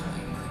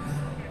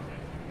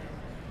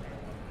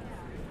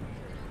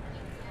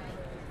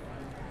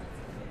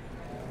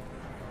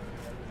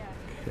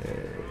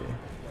 Okay.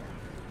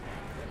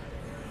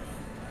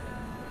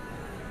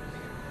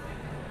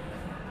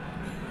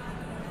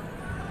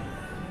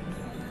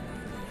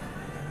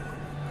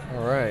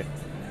 All right.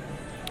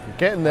 We're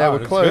getting there.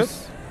 We're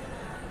close. Good.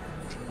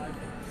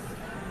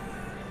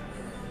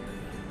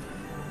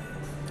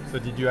 So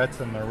did you add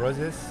some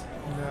roses?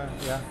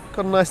 Yeah.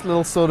 Got a nice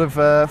little sort of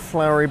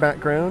flowery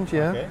background.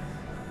 Yeah. Okay.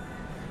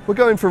 We're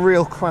going for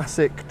real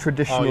classic,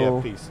 traditional. Oh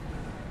yeah, please.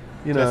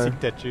 You Classic know.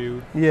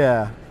 tattoo.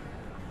 Yeah.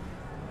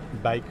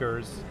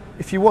 Bikers.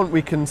 If you want,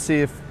 we can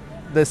see if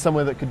there's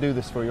somewhere that could do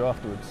this for you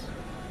afterwards.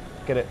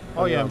 Get it?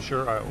 Oh yeah, I'm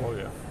sure. Oh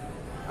yeah.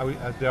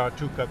 There are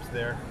 2 cups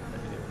there.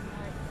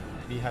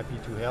 Be happy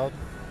to help.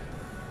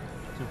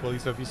 2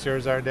 police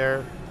officers are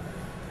there.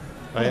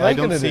 I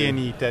don't see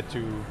any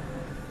tattoo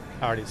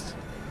artists.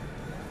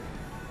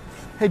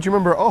 Hey, do you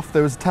remember Off?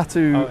 There was a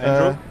tattoo. Oh,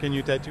 Andrew, can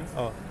you tattoo?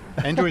 Oh,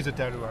 Andrew is a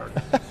tattoo artist.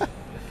 Do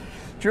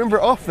you remember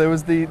Off? There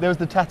was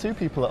the tattoo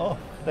people at Off.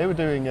 They were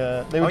doing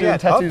doing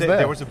tattoos there.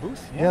 There was a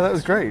booth. Yeah, that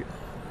was great.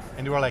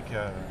 And they were like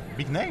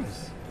big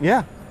names.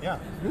 Yeah. Yeah.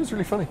 It was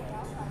really funny.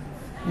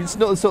 It's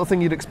not the sort of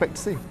thing you'd expect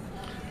to see.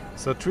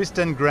 So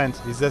Tristan Grant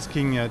is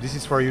asking, this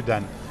is for you,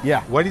 Dan.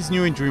 Yeah. What is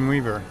new in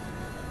Dreamweaver?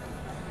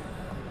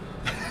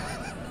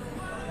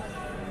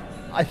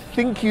 I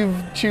think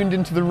you've tuned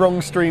into the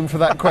wrong stream for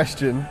that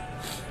question.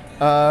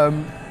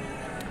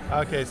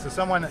 Okay, so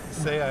someone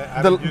say I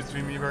haven't used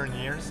Dreamweaver in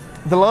years.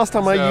 The last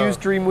time I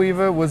used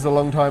Dreamweaver was a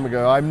long time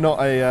ago. I'm not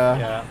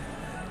a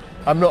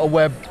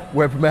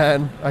web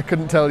man. I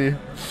couldn't tell you.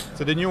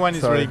 So the new one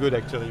is really good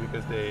actually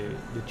because they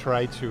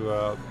try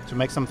to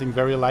make something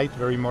very light,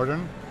 very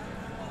modern,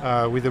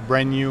 with a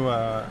brand new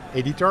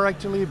editor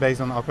actually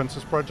based on open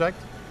source project.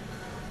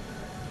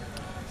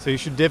 So you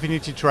should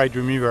definitely try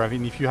Dreamweaver. I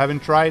mean, if you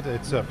haven't tried,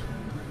 it's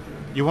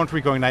you won't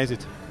recognize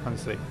it,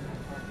 honestly.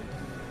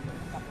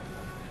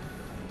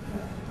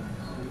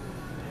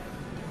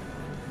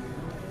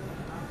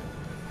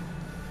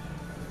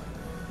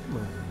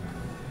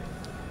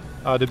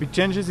 The big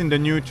changes in the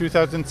new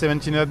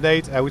 2017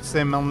 update, I would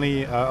say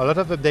mainly a lot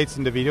of updates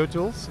in the video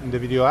tools, in the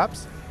video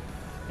apps,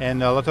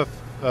 and a lot of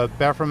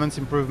performance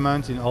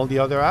improvement in all the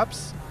other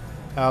apps.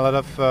 A lot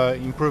of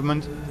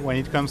improvement when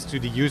it comes to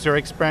the user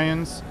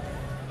experience,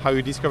 how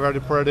you discover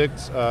the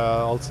product.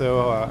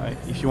 Also,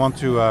 if you want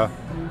to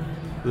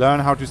learn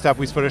how to start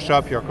with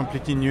Photoshop, you're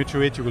completely new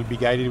to it, you will be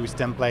guided with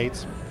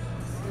templates.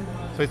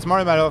 So it's more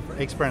a matter of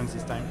experience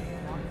this time.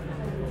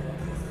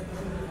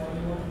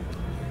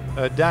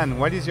 Dan,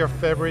 what is your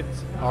favorite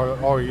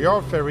or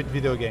your favorite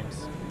video games?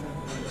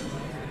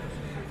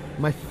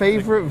 My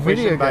favorite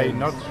video by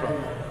games?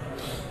 Nordstrom.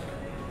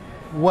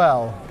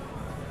 Well,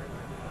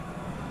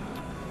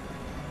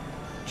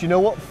 do you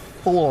know what?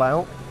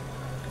 Fallout.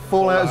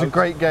 Fallout is a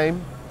great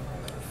game.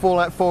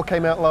 Fallout 4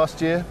 came out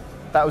last year.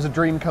 That was a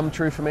dream come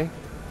true for me.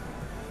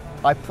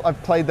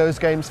 I've played those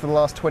games for the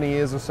last 20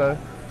 years or so.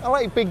 I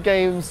like big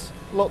games,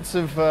 lots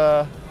of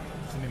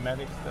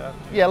cinematic stuff.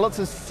 Yeah, lots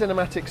of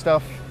cinematic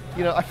stuff.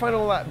 You know, I find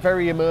all that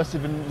very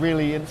immersive and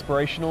really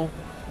inspirational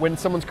when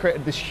someone's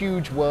created this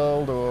huge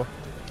world or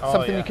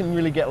something you can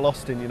really get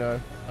lost in, you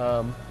know.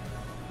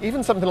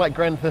 Even something like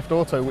Grand Theft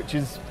Auto, which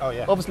is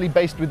obviously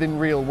based within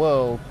real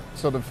world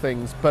sort of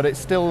things, but it's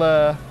still...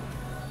 yeah,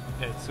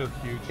 it's so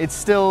huge. It's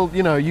still,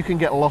 you know, you can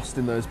get lost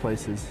in those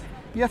places.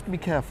 You have to be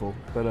careful,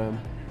 but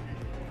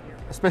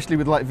especially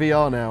with like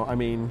VR now, I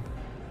mean,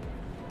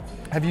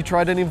 have you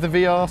tried any of the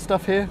VR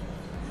stuff here?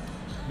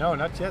 No,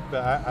 not yet,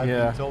 but I've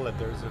been told that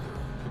there's a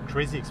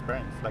crazy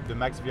experience, like the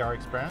Max VR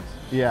experience.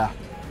 Yeah,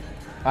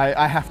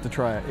 I have to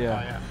try it,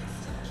 yeah.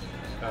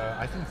 Oh, yeah.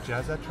 I think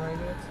Jazza tried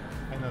it.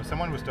 I know,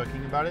 someone was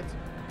talking about it.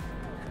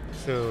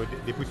 So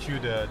they put you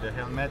the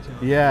helmet,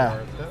 you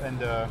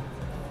know,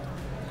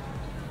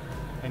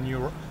 and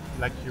you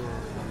like you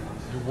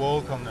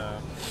walk on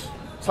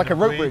It's like a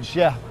rope bridge.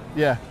 Yeah,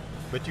 yeah.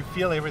 But you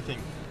feel everything.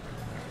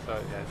 So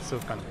yeah, it's so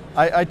fun.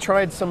 I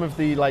tried some of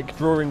the like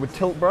drawing with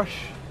tilt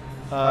brush.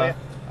 Yeah.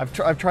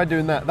 I've tried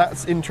doing that.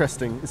 That's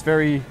interesting. It's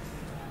very.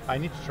 I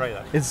need to try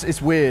that.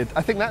 It's weird.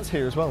 I think that's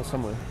here as well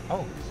somewhere.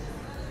 Oh.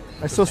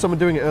 I saw someone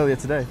doing it earlier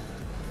today.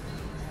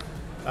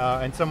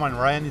 And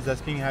Ryan is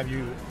asking, have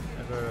you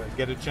ever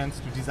get a chance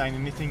to design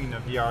anything in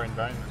a VR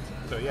environment?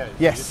 So yeah.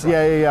 Yes.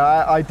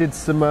 Yeah. I did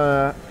some.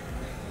 I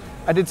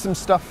did some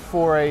stuff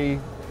for a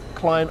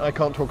client I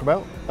can't talk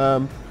about,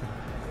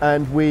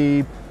 and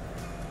we.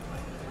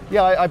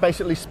 Yeah, I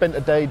basically spent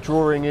a day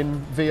drawing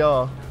in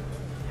VR.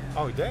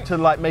 Oh, dang. To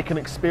like make an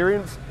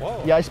experience.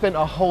 Whoa. Yeah, I spent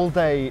a whole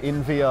day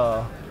in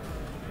VR,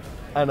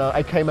 and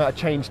I came out a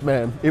changed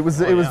man. It was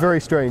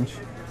very strange.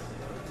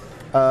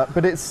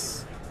 But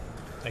it's.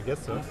 I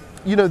guess so.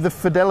 You know, the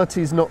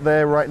fidelity's not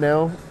there right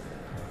now.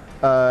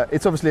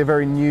 It's obviously a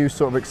very new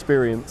sort of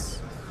experience,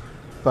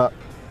 but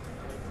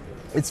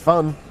it's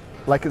fun.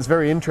 Like, it's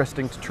very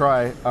interesting to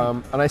try,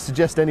 and I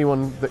suggest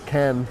anyone that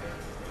can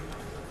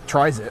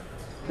tries it.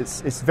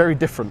 It's very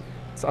different.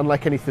 It's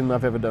unlike anything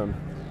I've ever done.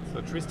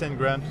 So Tristan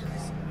Grant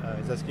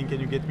is asking, can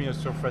you get me a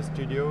Surface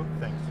Studio?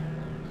 Thanks.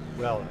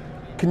 Well.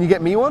 Can you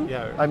get me one?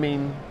 Yeah. I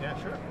mean. Yeah,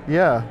 sure.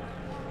 Yeah.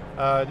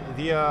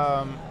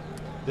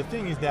 The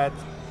thing is that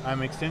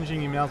I'm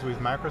exchanging emails with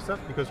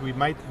Microsoft because we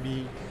might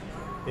be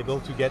able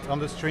to get on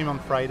the stream on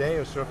Friday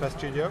a Surface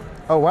Studio.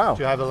 Oh wow!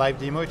 To have a live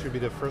demo. It will be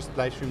the first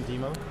live stream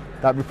demo.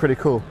 That'd be pretty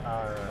cool.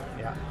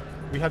 Yeah,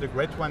 we had a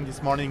great one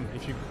this morning.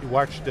 If you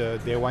watched the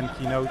day one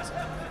keynote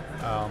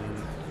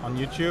on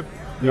YouTube,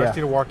 they are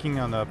still working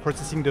on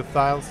processing the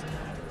files.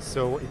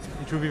 So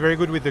it will be very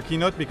good with the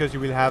keynote because you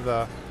will have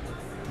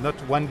not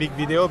one big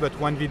video, but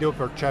one video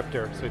per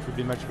chapter. So it will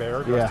be much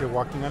better. They're still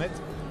working on it.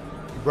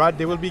 Brad,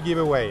 there will be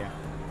giveaway.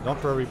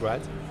 Don't worry,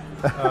 Brad.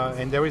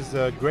 And there is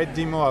a great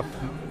demo of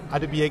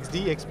Adobe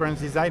XD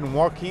Experience Design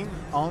working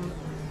on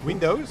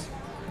Windows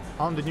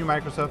on the new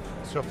Microsoft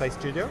Surface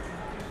Studio.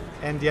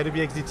 And the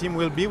Adobe XD team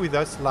will be with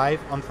us live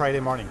on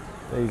Friday morning.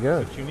 There you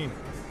go. So tune in.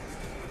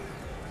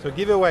 So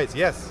giveaways,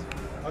 yes.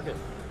 Okay.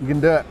 You can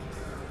do it.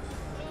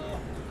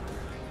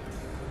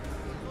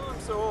 Oh,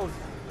 I'm so old.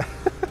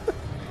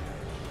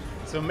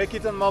 So make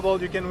it on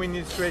mobile. You can win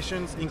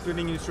illustrations,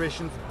 including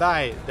illustrations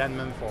by Dan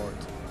Mumford.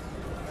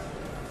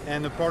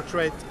 And a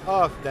portrait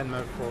of Dan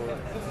Mumford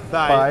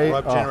by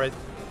Rob Generate.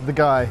 The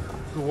guy.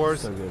 Who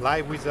was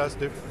live with us,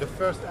 the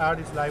first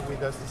artist live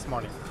with us this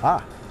morning.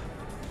 Ah.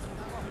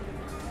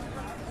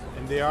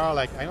 And they are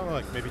like, I don't know,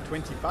 like maybe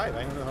 25.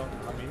 I don't know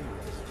how many.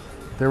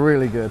 They're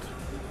really good.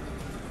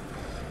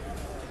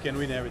 You can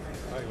win everything.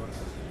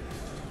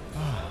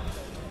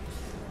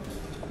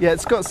 Yeah,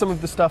 it's got some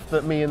of the stuff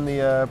that me and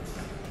the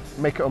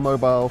Make It on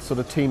Mobile sort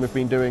of team have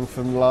been doing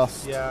for the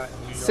last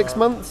 6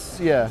 months.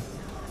 Yeah.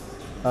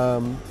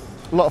 A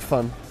lot of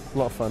fun. A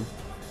lot of fun.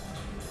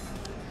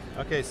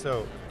 Okay,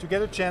 so to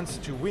get a chance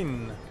to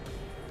win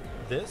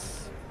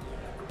this,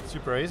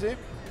 super easy.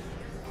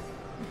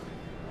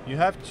 You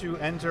have to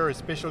enter a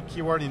special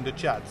keyword in the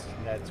chat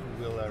that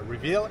we will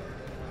reveal,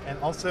 and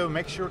also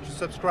make sure to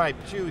subscribe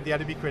to the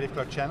Adobe Creative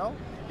Cloud channel.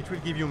 It will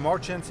give you more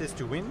chances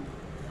to win,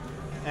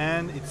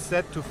 and it's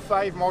set to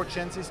 5 more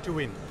chances to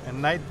win.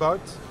 And Nightbot,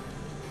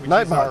 which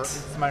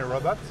is my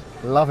robot.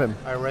 Love him.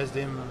 I raised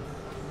him.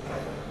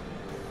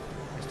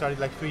 I started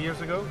like 3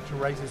 years ago to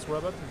raise this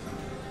robot.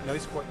 No,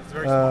 it's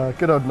very smart.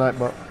 Good old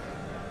Nightbot.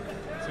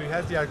 So he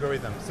has the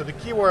algorithm. So the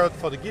keyword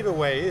for the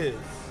giveaway is.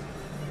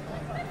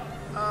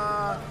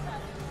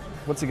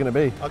 What's it going to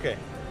be? Okay.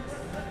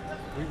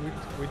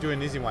 We do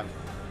an easy one.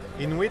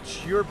 In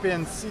which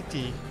European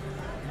city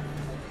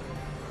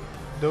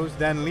does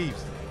Dan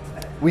lives?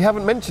 We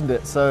haven't mentioned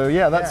it, so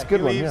yeah, that's a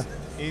good one. He lives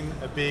in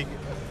a big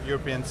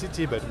European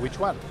city, but which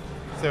one?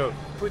 So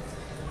put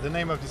the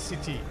name of the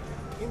city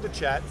in the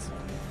chat,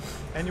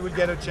 and you will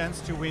get a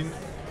chance to win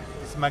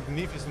this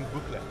magnificent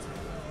booklet.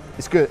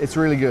 It's good. It's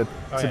really good.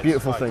 It's a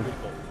beautiful thing.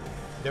 Beautiful.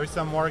 There is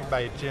some work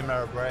by Jim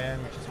O'Brien,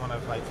 which is one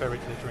of my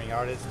favorite lettering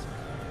artists.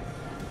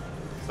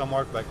 Some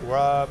work by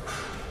Rob.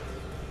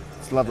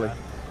 It's lovely.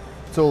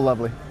 It's all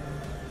lovely.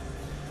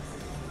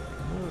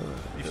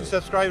 If you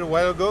subscribed a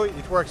while ago,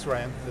 it works,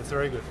 Ryan. That's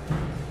very good.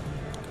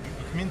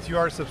 It means you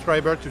are a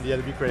subscriber to the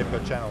Adobe Creative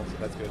Cloud channel, so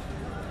that's good.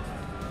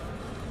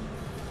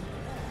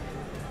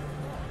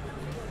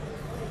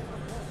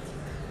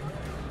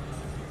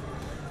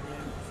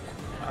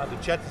 The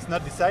chat is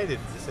not decided.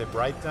 They say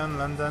Brighton,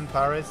 London,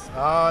 Paris.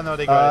 Oh no,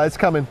 they got it. It's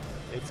coming.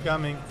 It's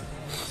coming.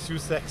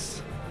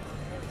 Sussex.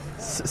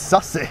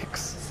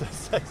 Sussex.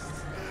 Sussex.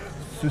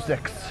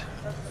 Sussex.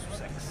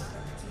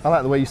 I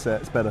like the way you say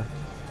it. It's better.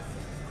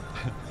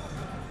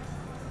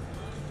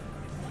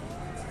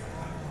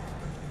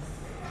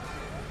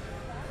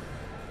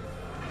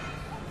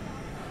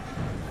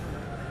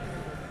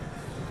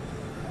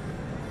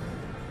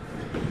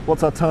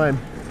 What's our time?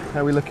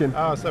 How are we looking?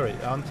 Oh, sorry.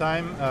 On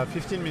time,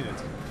 15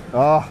 minutes.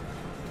 Oh,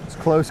 it's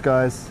close,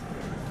 guys.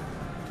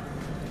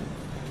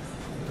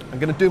 I'm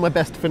going to do my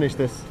best to finish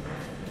this.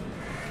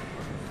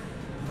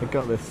 I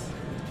got this.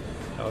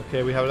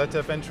 Okay, we have a lot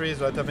of entries,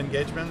 a lot of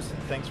engagements.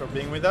 Thanks for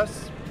being with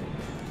us.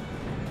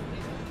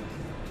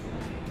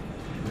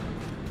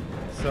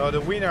 So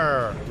the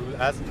winner, we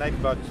will ask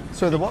Nightbot.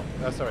 So the what?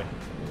 Sorry.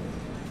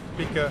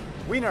 Pick a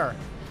winner.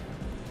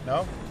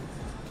 No?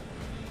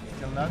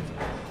 Still not?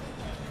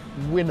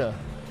 Winner.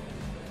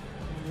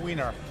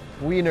 Winner.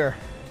 Wiener.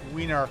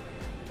 Winner.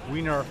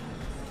 Winner.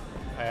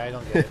 I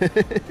don't get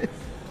it.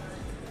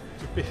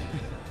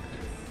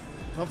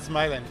 Don't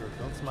smile, Andrew.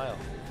 Don't smile.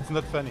 It's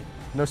not funny.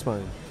 No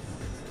smiling.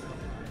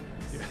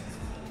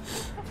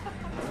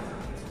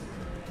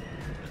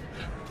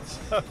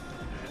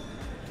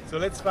 So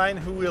let's find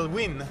who will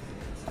win.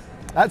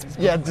 That's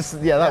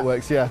that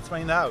works. Yeah. Let's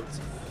find out.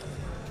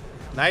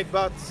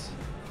 Nightbots,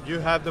 you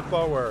have the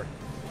power.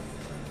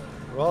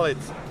 Roll it.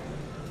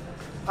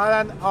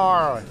 Alan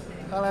R.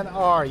 Alan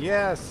R.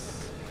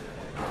 Yes.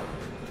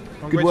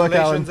 Good work,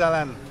 Congratulations,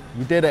 Alan. Alan.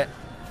 You did it.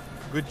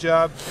 Good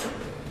job.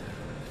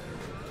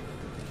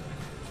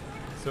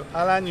 So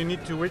Alan, you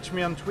need to reach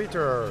me on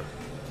Twitter.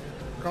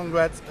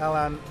 Congrats,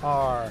 Alan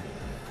R.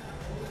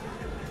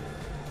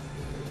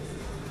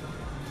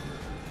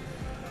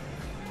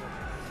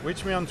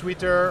 Reach me on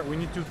Twitter, we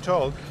need to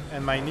talk,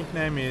 and my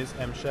nickname is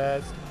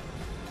mshaz.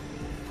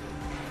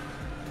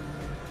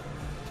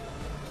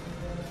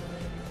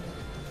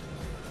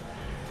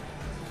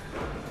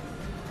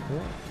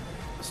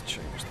 Let's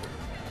change that.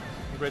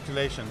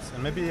 Congratulations.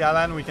 And maybe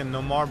Alan, we can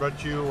know more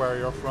about you, where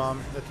you're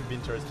from. That would be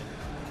interesting.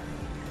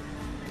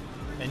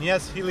 And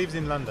yes, he lives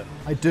in London.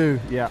 I do,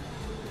 yeah.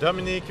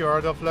 Dominic, you're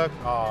out of luck.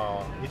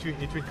 Oh,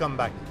 it will come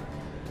back.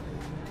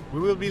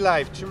 We will be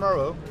live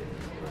tomorrow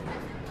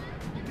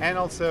and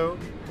also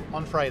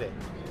on Friday.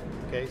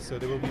 Okay, so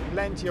there will be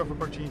plenty of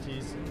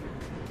opportunities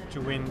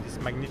to win this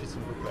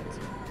magnificent booklet.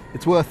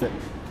 It's worth it.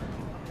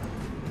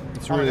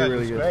 It's Oh my really, God,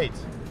 really it's good. great.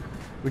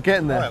 We're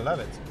getting Oh, there. I love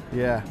it.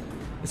 Yeah.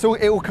 So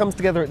it all comes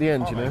together at the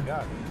end, Oh you my know?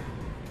 God.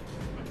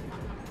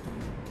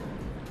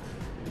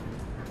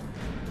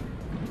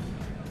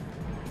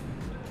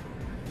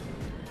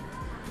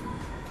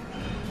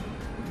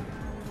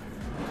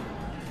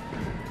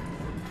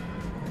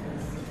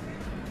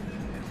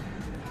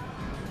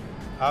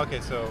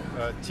 Okay, so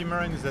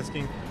Timurin is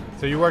asking,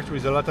 so you worked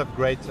with a lot of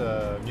great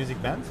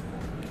music bands,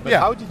 but Yeah.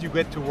 how did you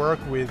get to work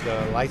with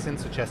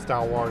license such as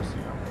Star Wars?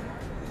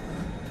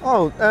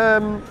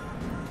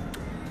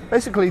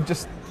 Basically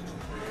just,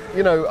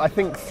 I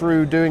think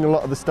through doing a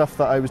lot of the stuff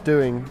that I was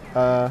doing,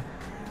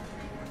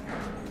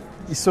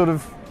 you sort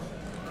of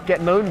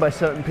get known by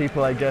certain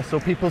people, I guess, or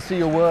people see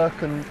your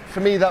work, and for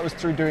me that was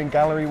through doing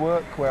gallery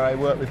work, where I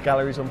work with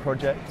galleries on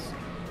projects,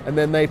 and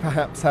then they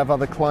perhaps have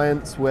other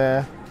clients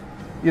where,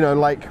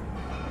 like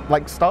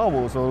Star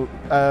Wars or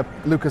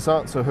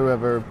LucasArts or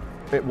whoever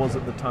it was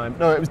at the time.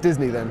 No, it was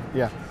Disney then,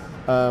 yeah.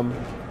 And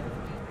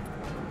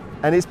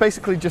it's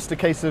basically just a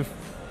case of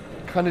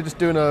kind of just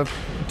doing a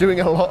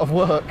lot of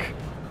work.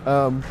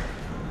 And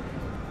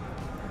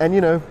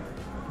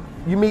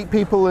you meet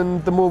people,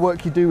 and the more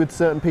work you do with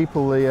certain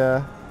people,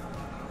 the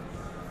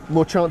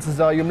more chances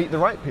are you'll meet the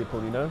right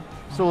people,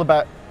 It's all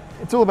about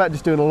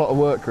just doing a lot of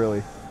work,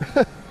 really.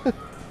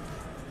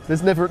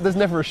 There's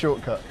never a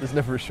shortcut. There's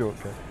never a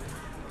shortcut.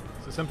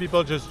 So some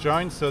people just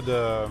joined, so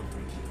the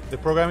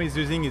program he's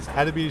using is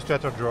Adobe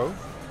Illustrator Draw.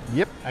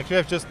 Yep. Actually,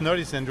 I've just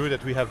noticed, Andrew,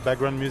 that we have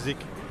background music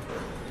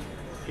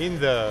in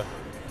the...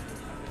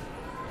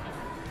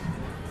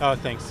 Oh,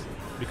 thanks.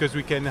 Because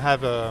we can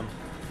have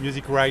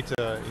music right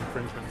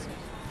infringements.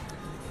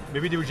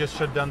 Maybe they will just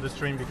shut down the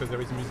stream because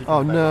there is music. Oh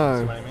in the background,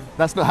 no, see what I mean?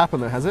 That's not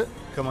happened though, has it?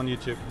 Come on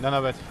YouTube.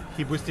 No, but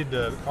he boosted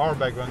our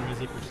background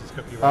music, which is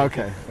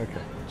copyrighted.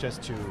 Okay.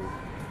 Just to,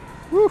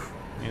 Woo.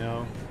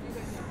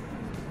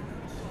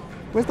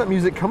 Where's that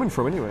music coming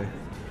from anyway?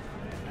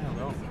 I don't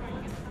know.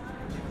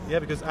 Yeah,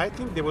 because I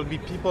think there will be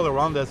people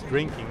around us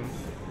drinking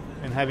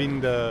and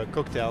having the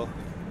cocktail,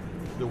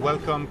 the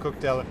welcome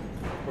cocktail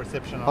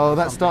reception. Oh,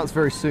 that starts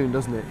very soon,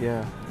 doesn't it?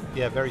 Yeah.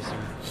 Yeah, very soon.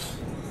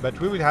 But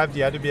we will have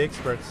the Adobe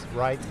experts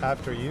right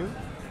after you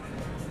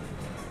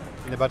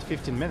in about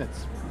 15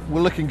 minutes.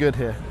 We're looking good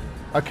here.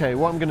 Okay,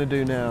 what I'm going to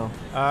do now.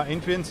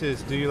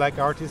 Influences, do you like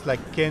artists like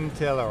Ken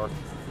Taylor?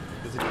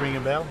 Does it ring a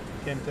bell?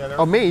 Ken Taylor?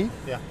 Oh, me?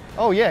 Yeah.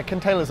 Oh, yeah, Ken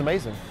Taylor's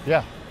amazing.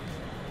 Yeah.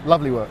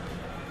 Lovely work.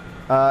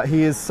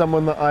 He is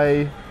someone that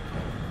I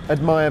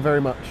admire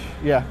very much.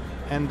 Yeah.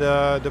 And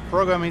the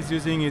program he's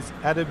using is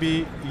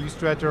Adobe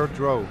Illustrator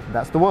Draw.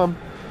 That's the one.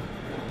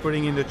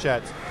 Putting in the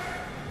chat.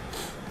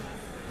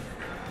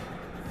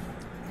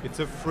 It's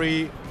a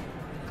free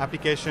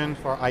application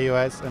for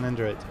iOS and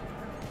Android.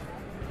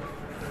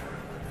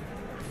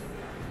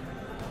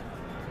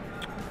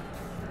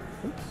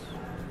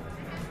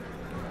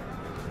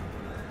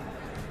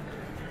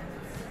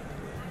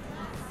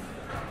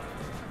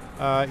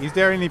 Is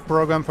there any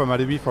program from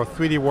Adobe for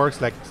 3D works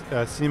like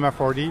Cinema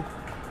 4D?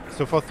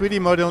 So for 3D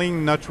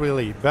modeling, not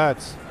really,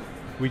 but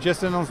we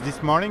just announced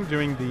this morning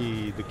during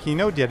the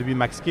keynote, the Adobe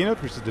MAX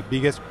keynote, which is the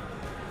biggest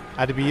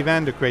Adobe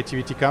event, the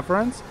creativity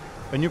conference,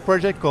 a new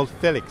project called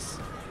Felix.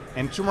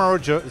 And tomorrow,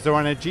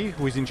 Zoran Edgy,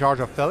 who is in charge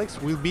of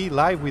Felix, will be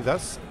live with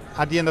us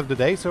at the end of the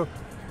day. So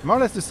more or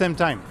less the same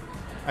time,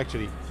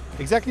 actually.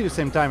 Exactly the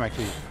same time,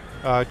 actually.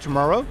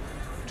 Tomorrow,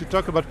 to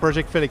talk about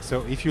Project Felix.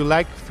 So if you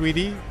like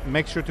 3D,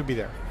 make sure to be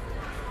there.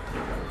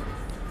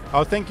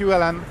 Oh, thank you,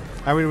 Alan.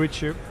 I will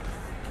reach you.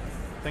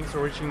 Thanks for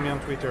reaching me on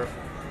Twitter.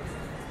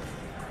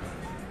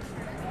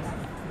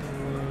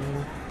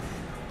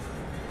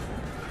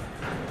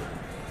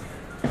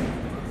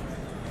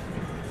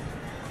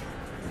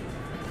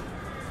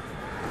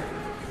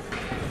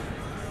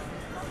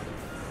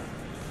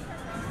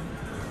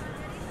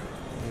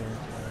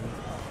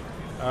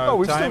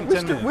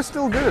 We're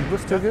still good. We're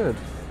still good.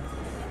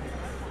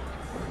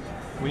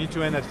 We need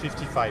to end at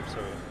 55, so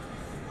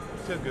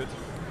still good.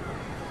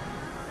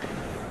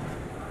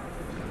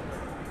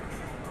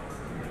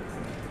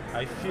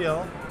 I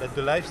feel that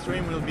the live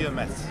stream will be a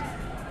mess.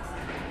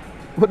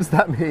 What does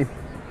that mean?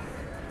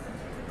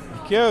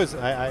 Because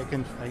I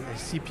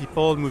see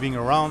people moving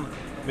around.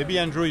 Maybe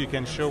Andrew, you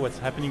can show what's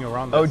happening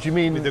around us. Oh, do you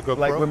mean with the GoPro?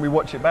 like when we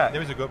watch it back?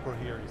 There is a GoPro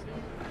here. You see?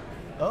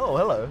 Oh,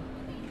 hello.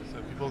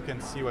 So people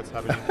can see what's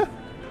happening.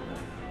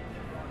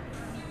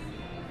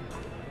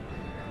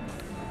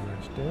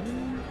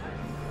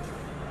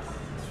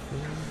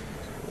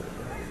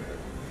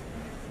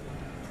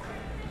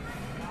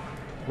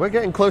 We're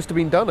getting close to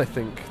being done, I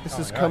think. This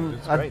has come.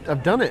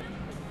 I've done it.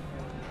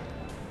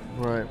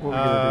 Right. What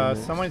are we going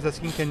to do? Someone is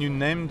asking, can you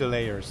name the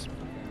layers?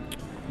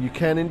 You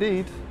can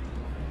indeed.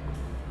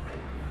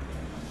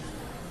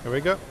 Here we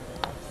go.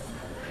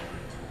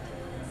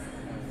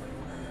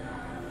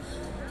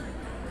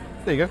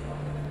 There you go.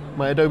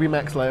 My Adobe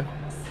MAX layer.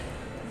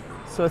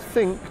 So I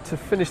think to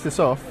finish this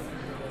off,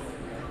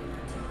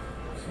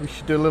 we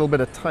should do a little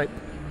bit of type.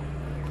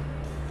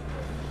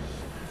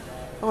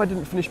 Oh, I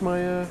didn't finish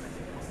my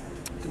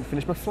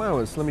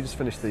flowers. Let me just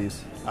finish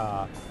these.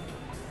 Gotta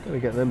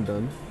get them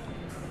done.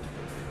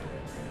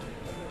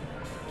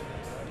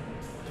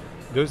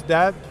 Does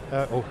Dan?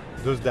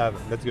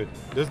 That's good.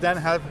 Does Dan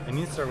have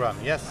an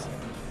Instagram? Yes.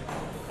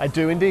 I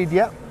do indeed.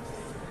 Yeah.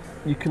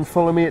 You can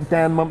follow me at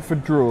Dan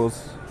Mumford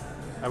Draws.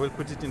 I will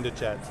put it in the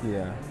chat.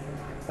 Yeah.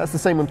 That's the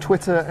same on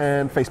Twitter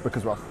and Facebook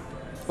as well.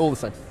 All the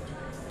same.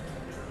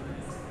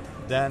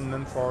 Dan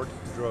Mumford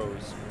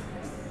Draws.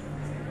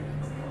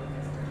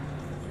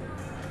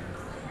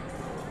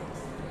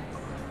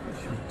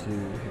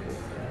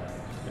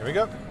 There we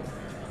go.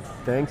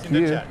 Thank in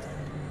you. The chat.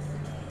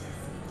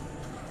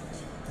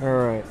 All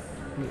right,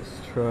 let's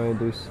try and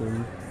do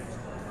some.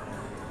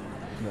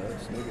 No,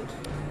 it's no good.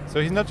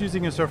 So he's not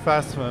using a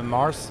Surface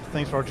Mars.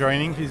 Thanks for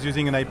joining. He's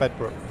using an iPad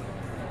Pro.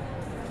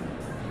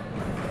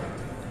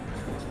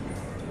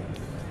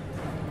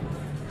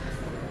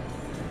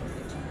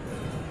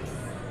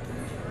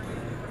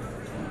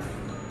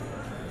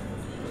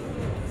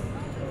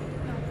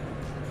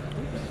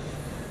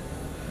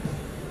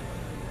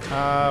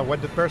 What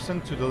the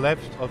person to the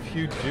left of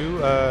you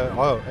do?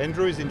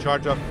 Andrew is in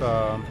charge of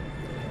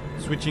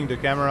switching the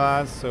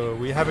cameras. So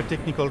we have a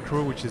technical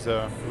crew which is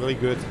really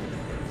good.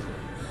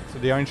 So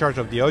they are in charge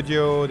of the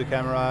audio, the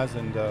cameras,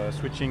 and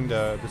switching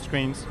the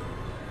screens.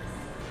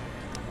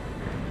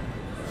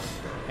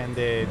 And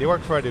they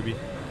work for Adobe.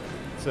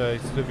 So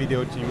it's the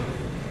video team.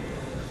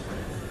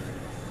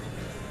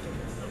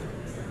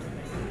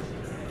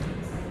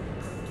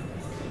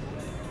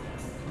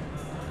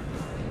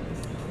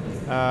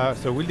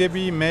 So will there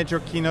be major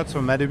keynotes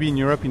from Adobe in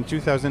Europe in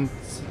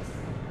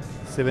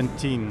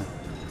 2017?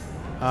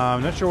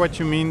 I'm not sure what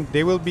you mean.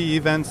 There will be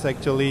events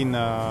actually in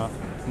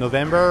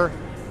November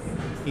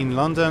in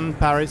London,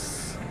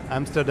 Paris,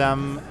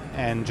 Amsterdam,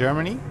 and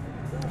Germany.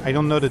 I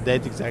don't know the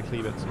date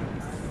exactly, but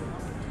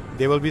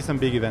there will be some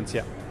big events,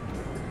 yeah.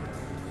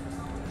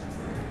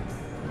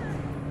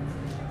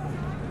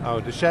 Oh,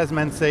 the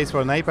Shazman says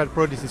for an iPad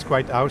Pro, this is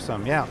quite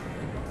awesome, yeah.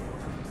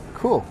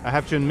 Cool. I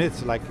have to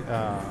admit, like,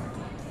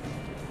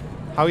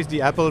 how is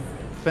the Apple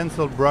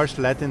Pencil brush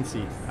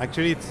latency?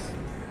 Actually,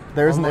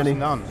 there isn't any.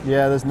 None.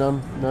 Yeah, there's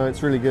none. No,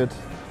 it's really good.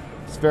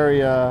 It's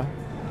very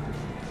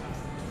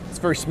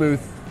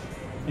smooth.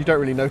 You don't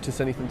really notice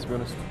anything, to be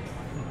honest.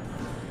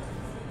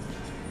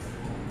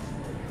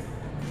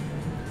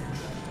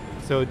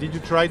 So, did you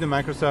try the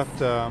Microsoft?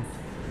 The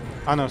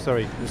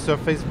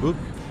Surface Book.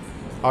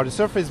 Oh, the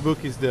Surface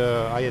Book is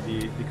the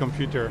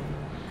computer.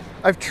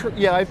 I've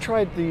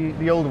tried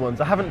the older ones.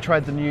 I haven't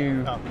tried the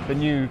new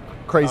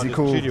crazy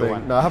cool thing.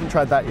 One. No, I haven't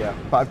tried that yet.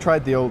 But I've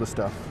tried the older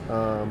stuff,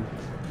 and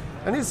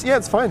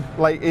it's fine.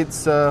 Like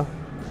it's okay.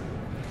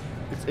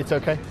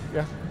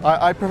 Yeah,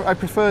 I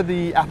prefer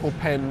the Apple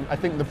Pen. I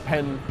think the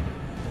pen.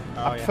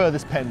 I prefer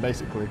this pen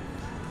basically.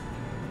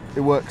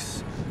 It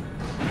works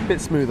a bit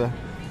smoother.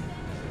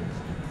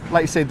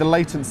 Like you say, the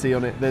latency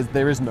on it,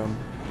 there is none.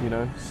 You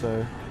know,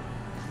 so.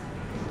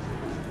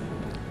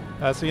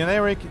 So Jan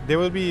Erik, there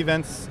will be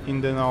events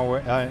in the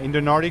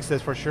Nordics,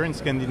 that's for sure. In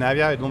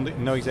Scandinavia, I don't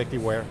know exactly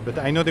where, but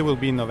I know they will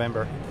be in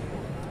November.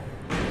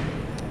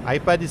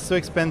 iPad is so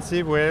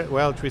expensive.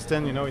 Well,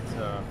 Tristan, you know, it's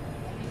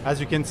as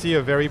you can see,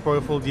 a very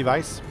powerful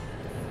device,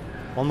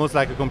 almost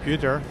like a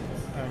computer.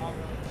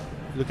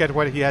 Look at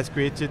what he has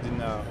created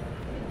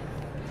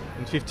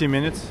in 50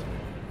 minutes.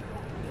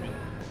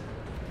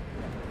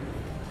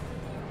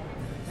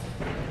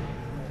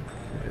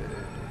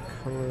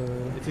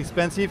 color. It's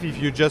expensive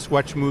if you just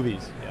watch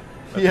movies. Yeah.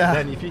 But Yeah.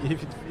 then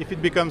if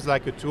it becomes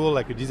like a tool,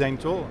 like a design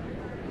tool,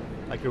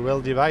 like a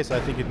real device, I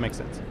think it makes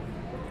sense.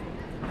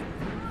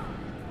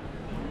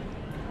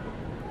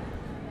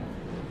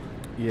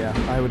 Yeah,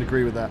 I would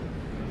agree with that.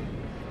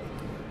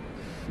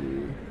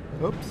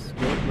 Oops.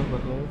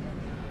 No.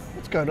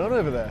 What's going on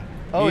over there?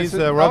 Oh, It's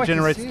it's Rob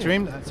Generate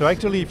Stream. So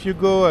actually, if you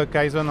go,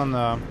 Kaizon,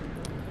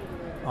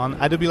 on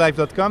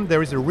AdobeLive.com,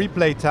 there is a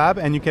replay tab,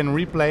 and you can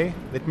replay.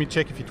 Let me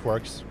check if it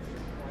works.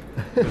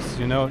 Because,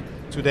 you know,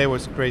 today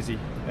was crazy.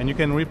 And you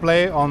can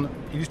replay on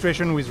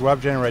illustration with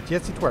Rob Generate.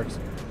 Yes, it works.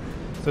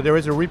 So there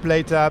is a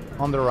replay tab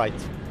on the right.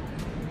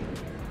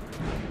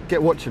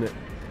 Get watching it.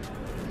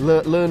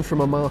 Learn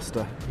from a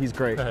master. He's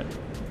great.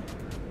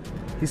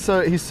 He's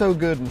so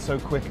good and so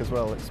quick as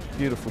well. It's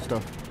beautiful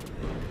stuff.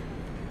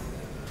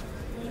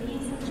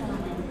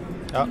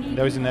 Oh,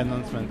 there is an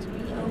announcement.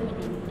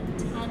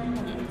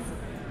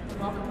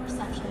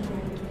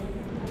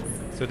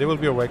 So there will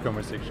be a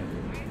welcome section.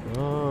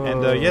 Oh.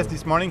 And yes,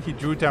 this morning he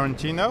drew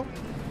Tarantino.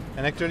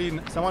 And actually,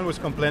 someone was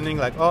complaining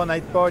like, "Oh,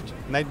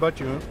 Nightbot,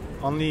 you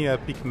only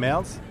pick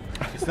males."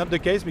 It's not the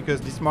case, because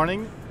this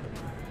morning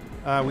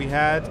we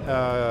had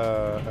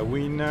a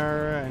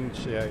winner, and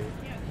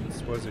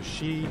this was a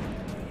she.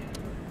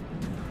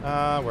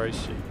 Where is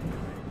she?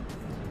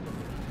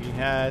 We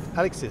had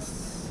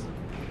Alexis.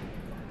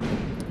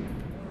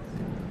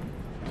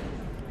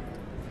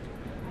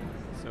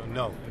 So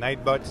no,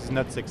 Nightbot is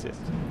not sexist.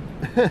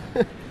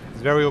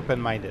 It's very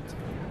open-minded,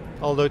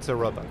 although it's a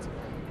robot.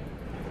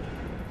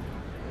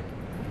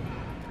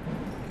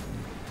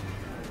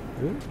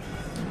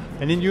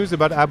 Any news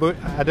about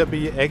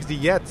Adobe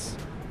XD yet?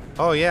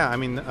 Oh yeah, I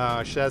mean,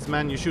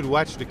 Shazman, you should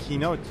watch the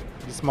keynote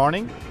this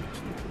morning.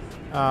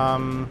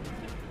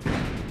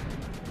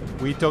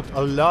 We talked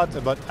a lot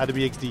about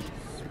Adobe XD,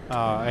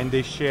 and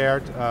they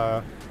shared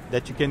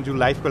that you can do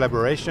live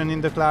collaboration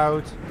in the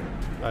cloud.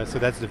 So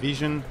that's the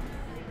vision.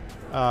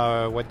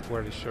 What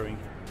were they showing?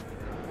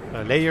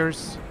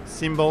 Layers,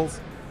 symbols.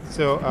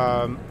 So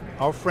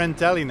our friend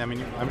Talin, I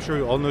mean, I'm sure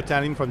you all know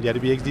Talin from the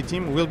Adobe XD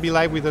team, will be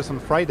live with us on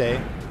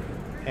Friday.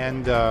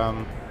 And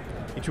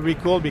it will be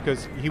cool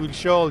because he will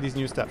show all this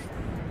new stuff.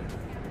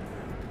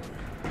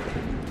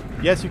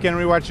 Yes, you can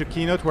rewatch the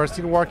keynote. We're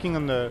still working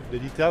on the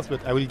details,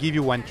 but I will give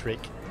you one trick.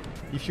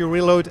 If you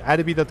reload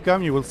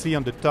adobe.com, you will see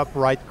on the top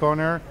right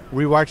corner,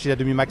 rewatch the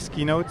Adobe MAX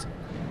keynote,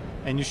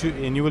 and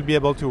you will be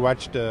able to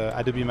watch the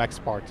Adobe MAX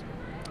part.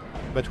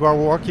 But we are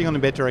working on a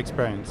better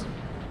experience.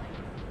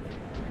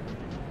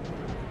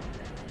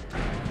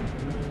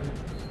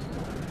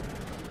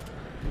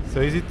 So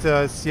is it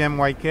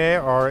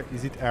CMYK or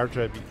is it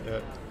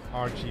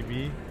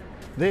RGB?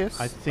 This?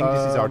 I think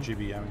this is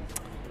RGB. I mean,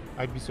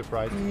 I'd be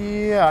surprised.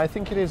 Yeah, I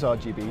think it is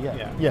RGB. Yeah.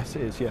 Yeah. Yes,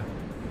 it is. Yeah.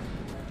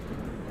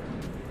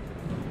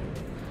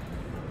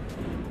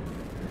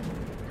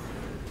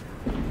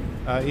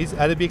 Is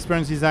Adobe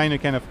Experience Design a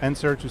kind of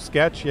answer to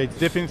Sketch? Yeah, it's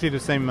definitely the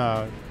same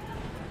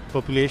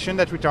population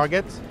that we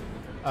target,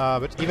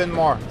 but even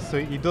more. So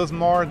it does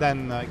more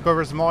than, it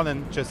covers more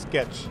than just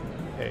Sketch.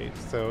 Okay,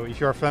 so if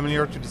you're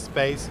familiar to this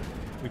space,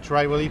 we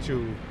try really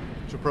to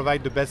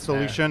provide the best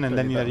solution, and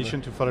then in addition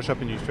to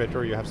Photoshop and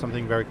Illustrator, you have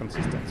something very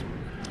consistent.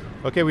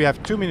 Okay, we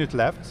have 2 minutes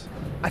left.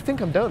 I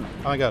think I'm done.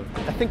 Oh my God.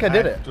 I think I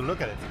did it. To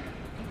look at it.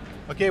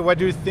 Okay, what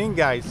do you think,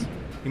 guys,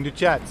 in the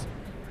chat?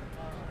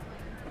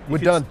 We're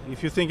done.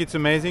 If you think it's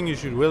amazing, you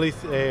should really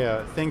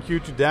say thank you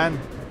to Dan.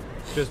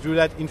 Just do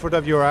that in front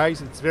of your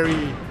eyes. It's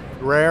very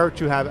rare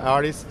to have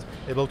artists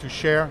able to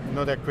share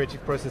their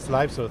creative process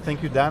live. So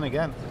thank you, Dan,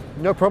 again.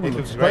 No problem. It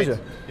looks It's a great.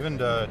 pleasure. Even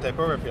the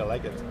typography, I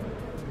like it.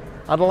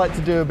 I'd like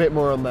to do a bit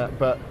more on that,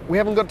 but we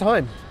haven't got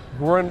time.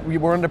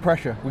 We're under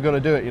pressure. We've got to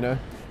do it, you know.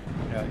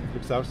 Yeah, it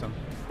looks awesome.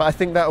 But I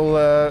think that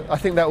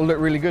will look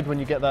really good when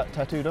you get that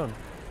tattooed on.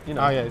 You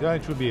know. Oh yeah,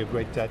 it would be a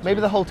great tattoo.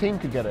 Maybe the whole team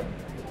could get it.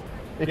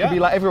 It Yeah. could be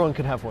like everyone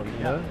could have one.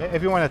 You know.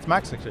 Everyone at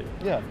Max actually.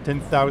 Yeah.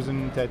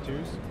 10,000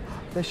 tattoos.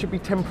 There should be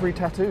temporary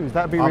tattoos.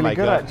 That'd be Oh really my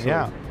good, God, actually.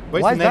 yeah.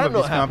 What's Why the has name that of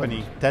this not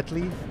happened?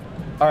 company? Tattly?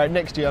 All right,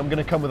 next year I'm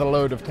going to come with a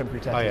load of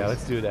temporary tattoos. Oh yeah,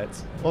 let's do that.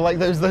 Or like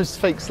those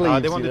fake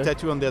sleeves. They want you the know?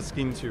 tattoo on their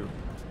skin too.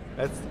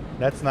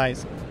 That's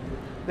nice.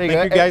 There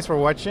Thank you go. guys for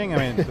watching. I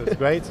mean, it was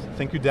great.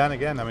 Thank you, Dan,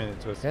 again. I mean,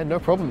 it was Yeah, no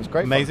problem. It's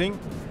great. amazing.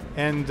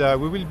 And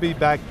we will be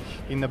back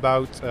in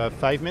about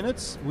 5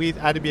 minutes with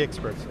Adobe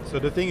experts. So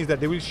the thing is that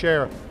they will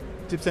share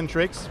tips and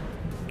tricks.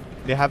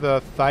 They have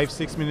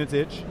 5-6 minutes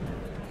each.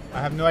 I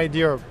have no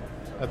idea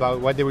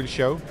about what they will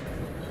show.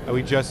 I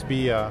will just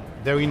be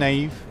very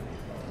naive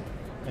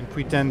and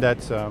pretend that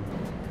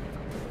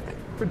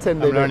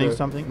Pretend I'm learning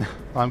something. No,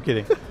 I'm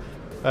kidding.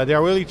 They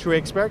are really true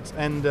experts,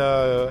 and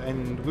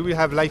we will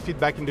have live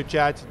feedback in the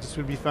chat. This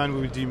will be fun.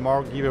 We will do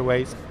more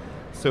giveaways.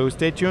 So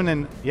stay tuned,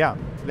 and yeah,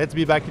 let's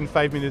be back in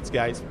 5 minutes,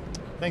 guys.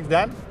 Thanks,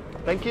 Dan.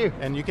 Thank you.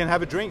 And you can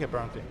have a drink,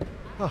 apparently.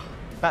 Oh,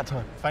 that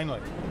time.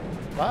 Finally.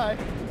 Bye.